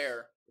you else.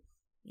 aware,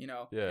 you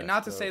know. Yeah, And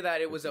not to so say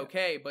that it was it's-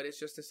 okay, but it's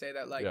just to say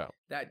that like Yeah.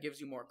 that gives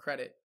you more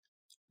credit.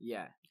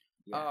 Yeah.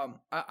 Yeah.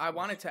 I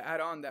wanted to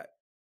add on that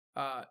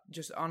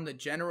just on the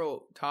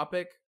general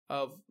topic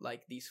of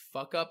like these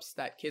fuck ups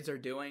that kids are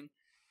doing,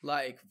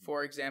 like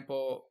for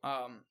example,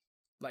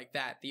 like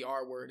that, the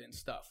R word and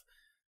stuff.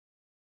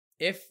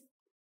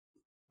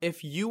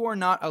 If you are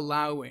not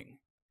allowing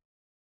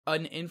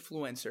an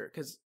influencer,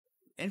 because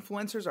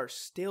influencers are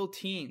still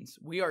teens.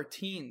 We are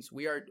teens.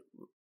 We are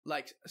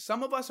like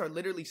some of us are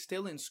literally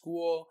still in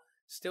school,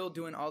 still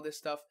doing all this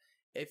stuff.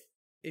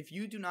 If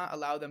you do not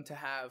allow them to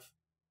have,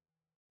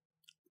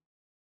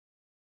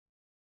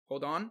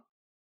 hold on,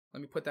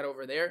 let me put that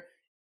over there.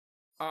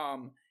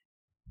 A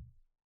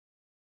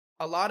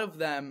lot of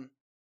them,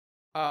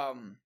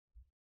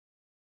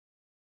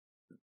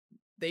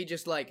 they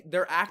just like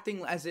they're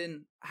acting as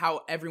in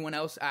how everyone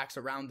else acts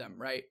around them,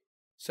 right?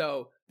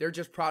 So they're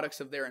just products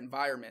of their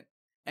environment,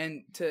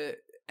 and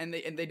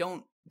they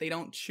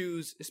don't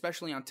choose,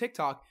 especially on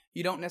TikTok.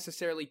 You don't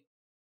necessarily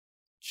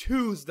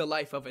choose the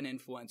life of an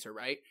influencer,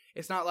 right?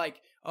 It's not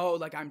like, oh,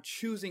 like I'm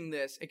choosing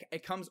this.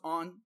 It comes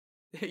on,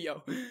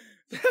 yo.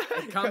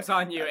 It comes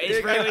on you.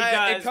 It really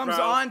does, It comes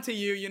bro. on to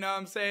you. You know what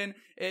I'm saying?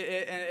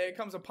 It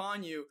comes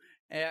upon you,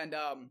 and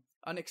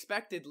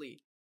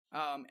unexpectedly,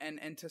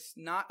 and to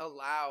not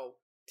allow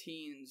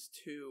teens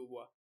to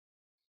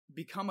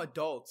become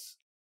adults,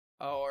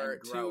 or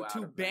And grow out to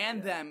of that, ban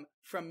yeah. them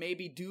from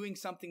maybe doing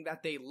something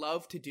that they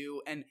love to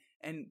do, and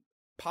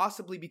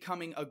possibly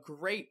becoming a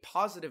great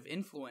positive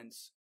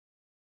influence.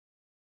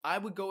 I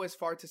would go as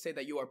far to say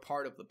that you are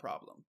part of the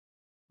problem.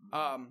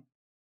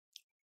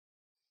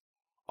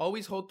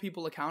 Always hold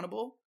people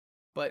accountable,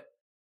 but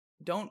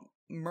don't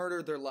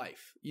murder their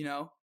life, you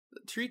know?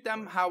 Treat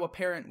them how a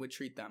parent would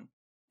treat them.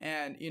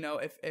 And, you know,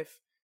 if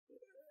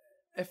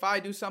I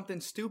do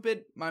something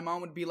stupid, my mom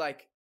would be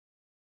like,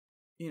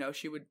 you know,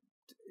 she would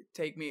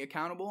take me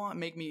accountable and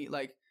make me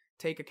like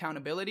take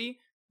accountability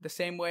the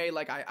same way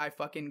like I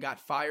fucking got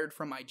fired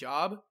from my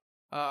job,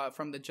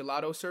 from the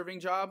gelato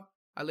serving job.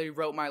 I literally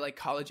wrote my like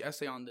college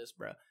essay on this,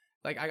 bro.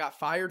 Like I got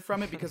fired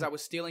from it because I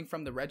was stealing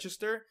from the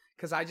register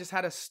because I just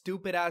had a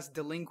stupid ass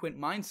delinquent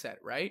mindset,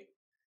 right?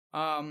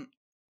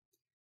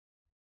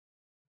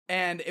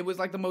 And it was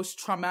like the most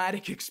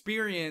traumatic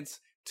experience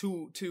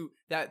to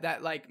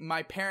that like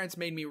my parents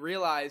made me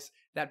realize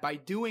that by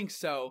doing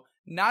so,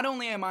 not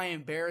only am I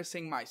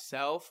embarrassing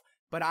myself,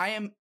 but I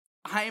am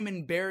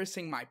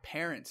embarrassing my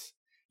parents.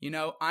 You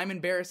know, I'm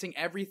embarrassing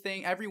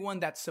everyone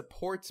that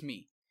supports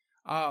me.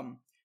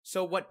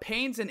 So what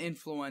pains an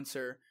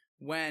influencer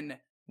when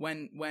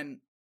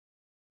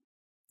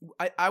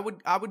I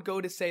would go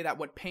to say that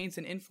what pains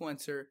an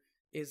influencer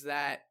is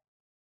that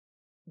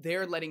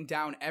they're letting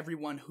down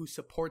everyone who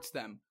supports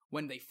them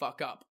when they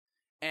fuck up.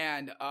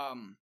 And I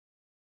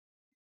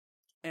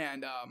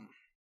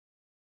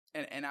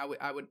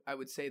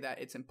would say that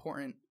it's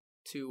important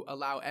to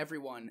allow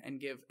everyone and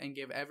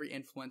give every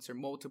influencer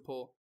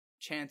multiple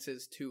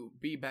chances to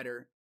be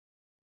better.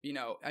 You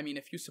know, I mean,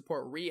 if you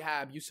support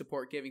rehab, you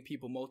support giving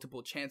people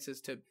multiple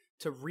chances to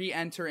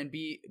re-enter and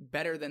be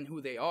better than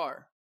who they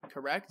are.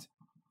 Correct?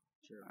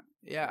 Sure.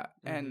 Yeah.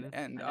 Mhm. And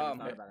I never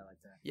thought about it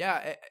like that.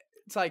 yeah,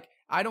 it's like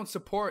I don't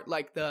support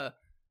like the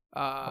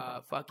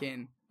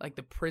fucking like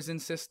the prison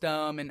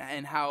system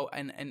and how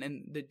and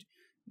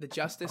the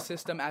justice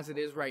system as it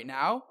is right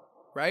now,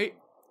 right?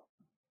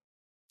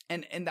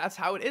 And that's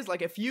how it is.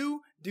 Like if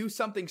you do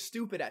something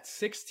stupid at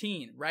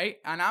 16, right?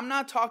 And I'm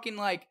not talking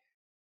like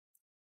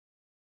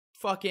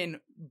fucking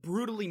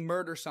brutally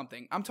murder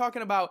something. I'm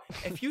talking about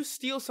if you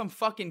steal some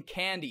fucking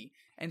candy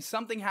and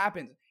something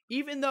happens,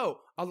 even though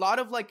a lot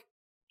of like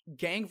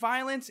gang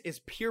violence is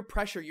peer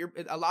pressure.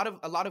 A lot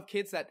of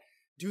kids that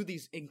do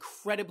these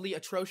incredibly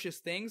atrocious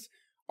things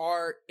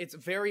it's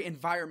very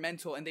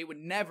environmental, and they would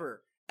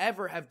never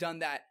ever have done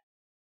that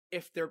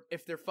if they're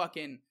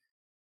fucking,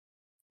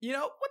 you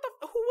know,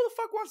 who the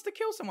fuck wants to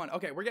kill someone?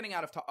 Okay, we're getting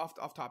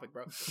off topic,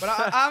 bro. But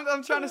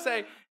I'm trying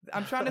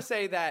to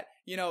say that,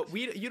 you know,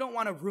 you don't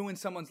want to ruin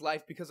someone's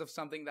life because of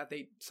something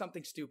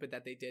stupid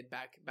that they did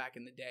back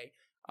in the day.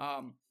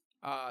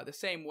 The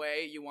same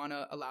way you want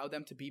to allow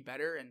them to be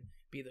better and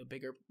be the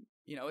bigger,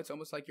 you know, it's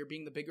almost like you're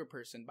being the bigger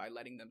person by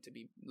letting them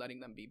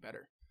be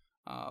better.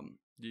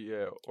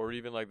 Yeah, or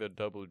even like the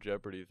double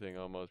jeopardy thing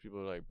almost. People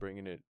are like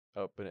bringing it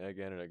up and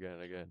again and again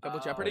and again. Double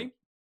jeopardy?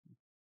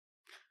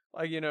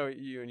 Like, you know,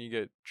 you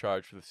get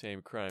charged for the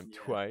same crime Yeah.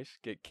 twice,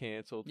 get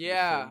canceled. for the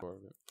Yeah. same part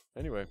of it.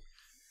 Anyway,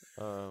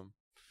 oh,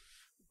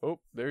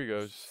 there he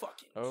goes.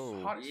 Fucking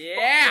Oh. hot as fuck,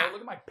 Yeah. bro.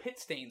 Look at my pit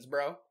stains,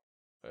 bro.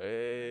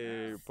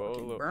 Hey, Fucking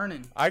Polo.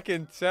 burning. I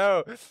can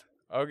tell.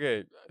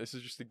 Okay, this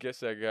is just a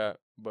guess I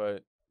got,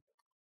 but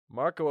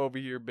Marco over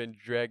here been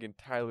dragging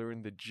Tyler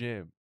in the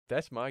gym.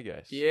 That's my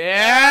guess.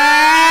 Yeah.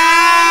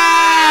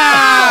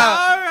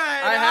 All right.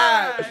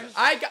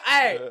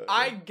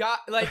 I got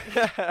like,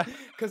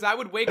 cause I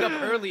would wake up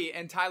early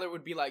and Tyler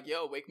would be like,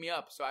 "Yo, wake me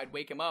up." So I'd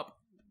wake him up,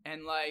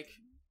 and like,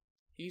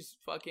 he's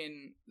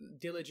fucking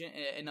diligent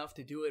enough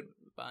to do it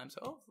by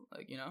himself.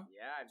 Like, you know.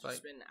 Yeah, I've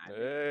just been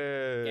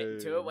Hey. getting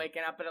to it.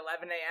 Waking up at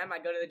 11 a.m. I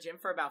go to the gym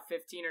for about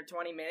 15 or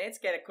 20 minutes,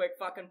 get a quick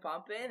fucking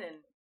pump in, and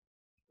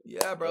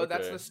Yeah, bro,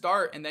 that's Okay. the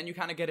start, and then you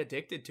kind of get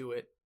addicted to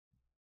it.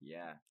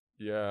 yeah.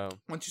 Yeah.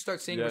 Once you start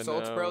seeing Yeah,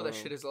 results, bro, that no.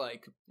 shit is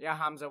like, Yeah,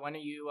 Hamza, when are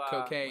you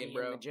Cocaine, when are you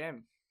bro. in the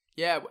gym?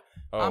 yeah.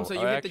 Oh, so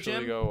you I hit the actually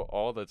gym? go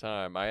all the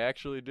time. I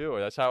actually do.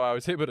 That's how I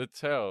was able to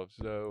tell.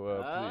 So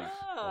please.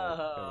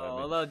 Oh,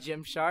 a little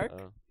gym shark.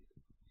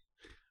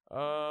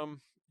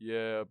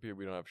 Yeah, up here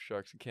we don't have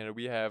sharks in Canada.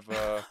 We have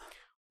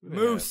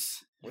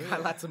Moose. What do they Got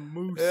have? lots of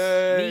moose.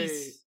 Hey.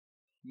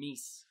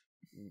 Meese.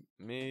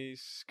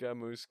 Miska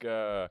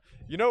Muska.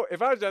 You know,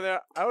 if I was down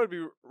there, I would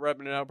be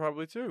repping it out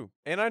probably too.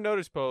 And I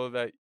noticed, Polo,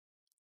 that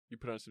you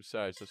put on some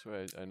size. That's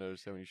why I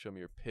noticed that when you show me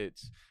your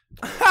pits.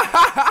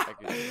 I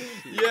could see.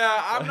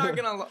 Yeah, I'm not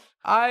gonna.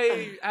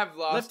 I have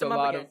lost Lift a him up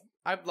lot again. of.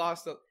 I've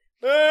lost a.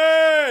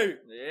 Hey!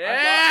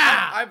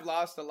 Yeah. I've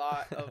lost a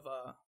lot of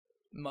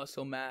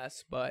muscle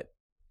mass, but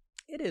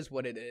it is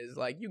what it is.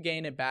 Like, you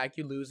gain it back,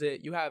 you lose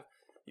it. You have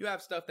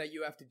stuff that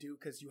you have to do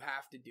because you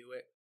have to do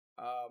it.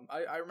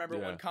 I remember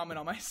Yeah. one comment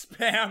on my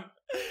spam.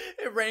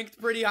 It ranked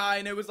pretty high,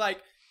 and it was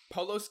like,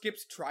 Polo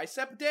skips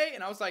tricep day,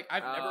 and I was like,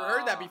 I've never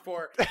heard that Oh.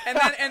 before.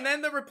 And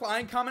then the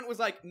replying comment was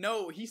like,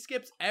 no, he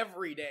skips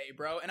every day,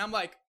 bro. And I'm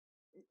like,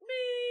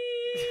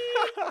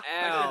 like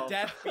Ow. the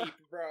death beep,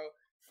 bro.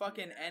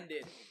 Fucking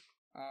ended.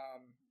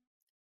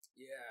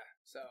 Yeah.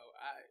 So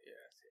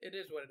it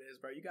is what it is,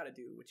 bro. You got to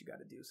do what you got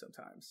to do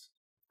sometimes.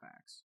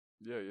 Facts.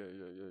 Yeah.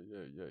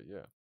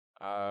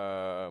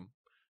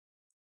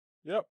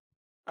 Yep.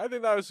 I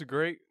think that was a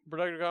great,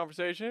 productive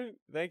conversation.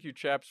 Thank you,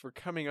 chaps, for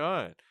coming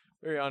on.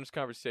 Very honest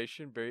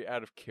conversation, very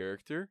out of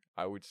character,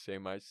 I would say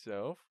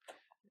myself.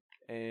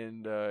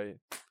 And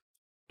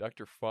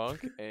Dr.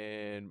 Funk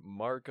and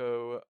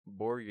Marco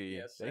Borghi,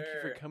 Yes, thank you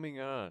sir. for coming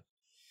on.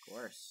 Of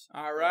course.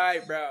 All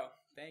right, bro.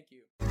 Thank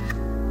you.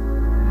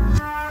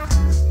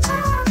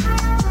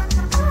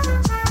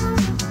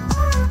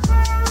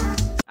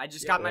 I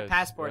just got my Yes,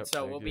 passport, yep, so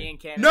thank we'll you. be in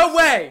Canada. No soon.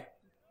 way.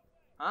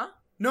 Huh?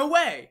 No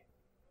way.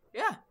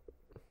 Yeah.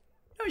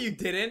 No, you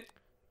didn't.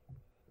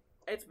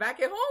 It's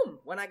back at home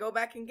when I go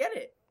back and get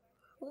it.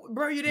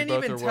 Bro, you didn't You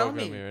both even are tell welcome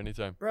me. here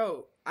anytime.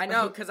 Bro, I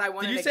know, because I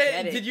wanted did you to say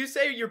get it. did you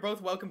say you're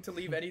both welcome to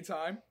leave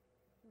anytime?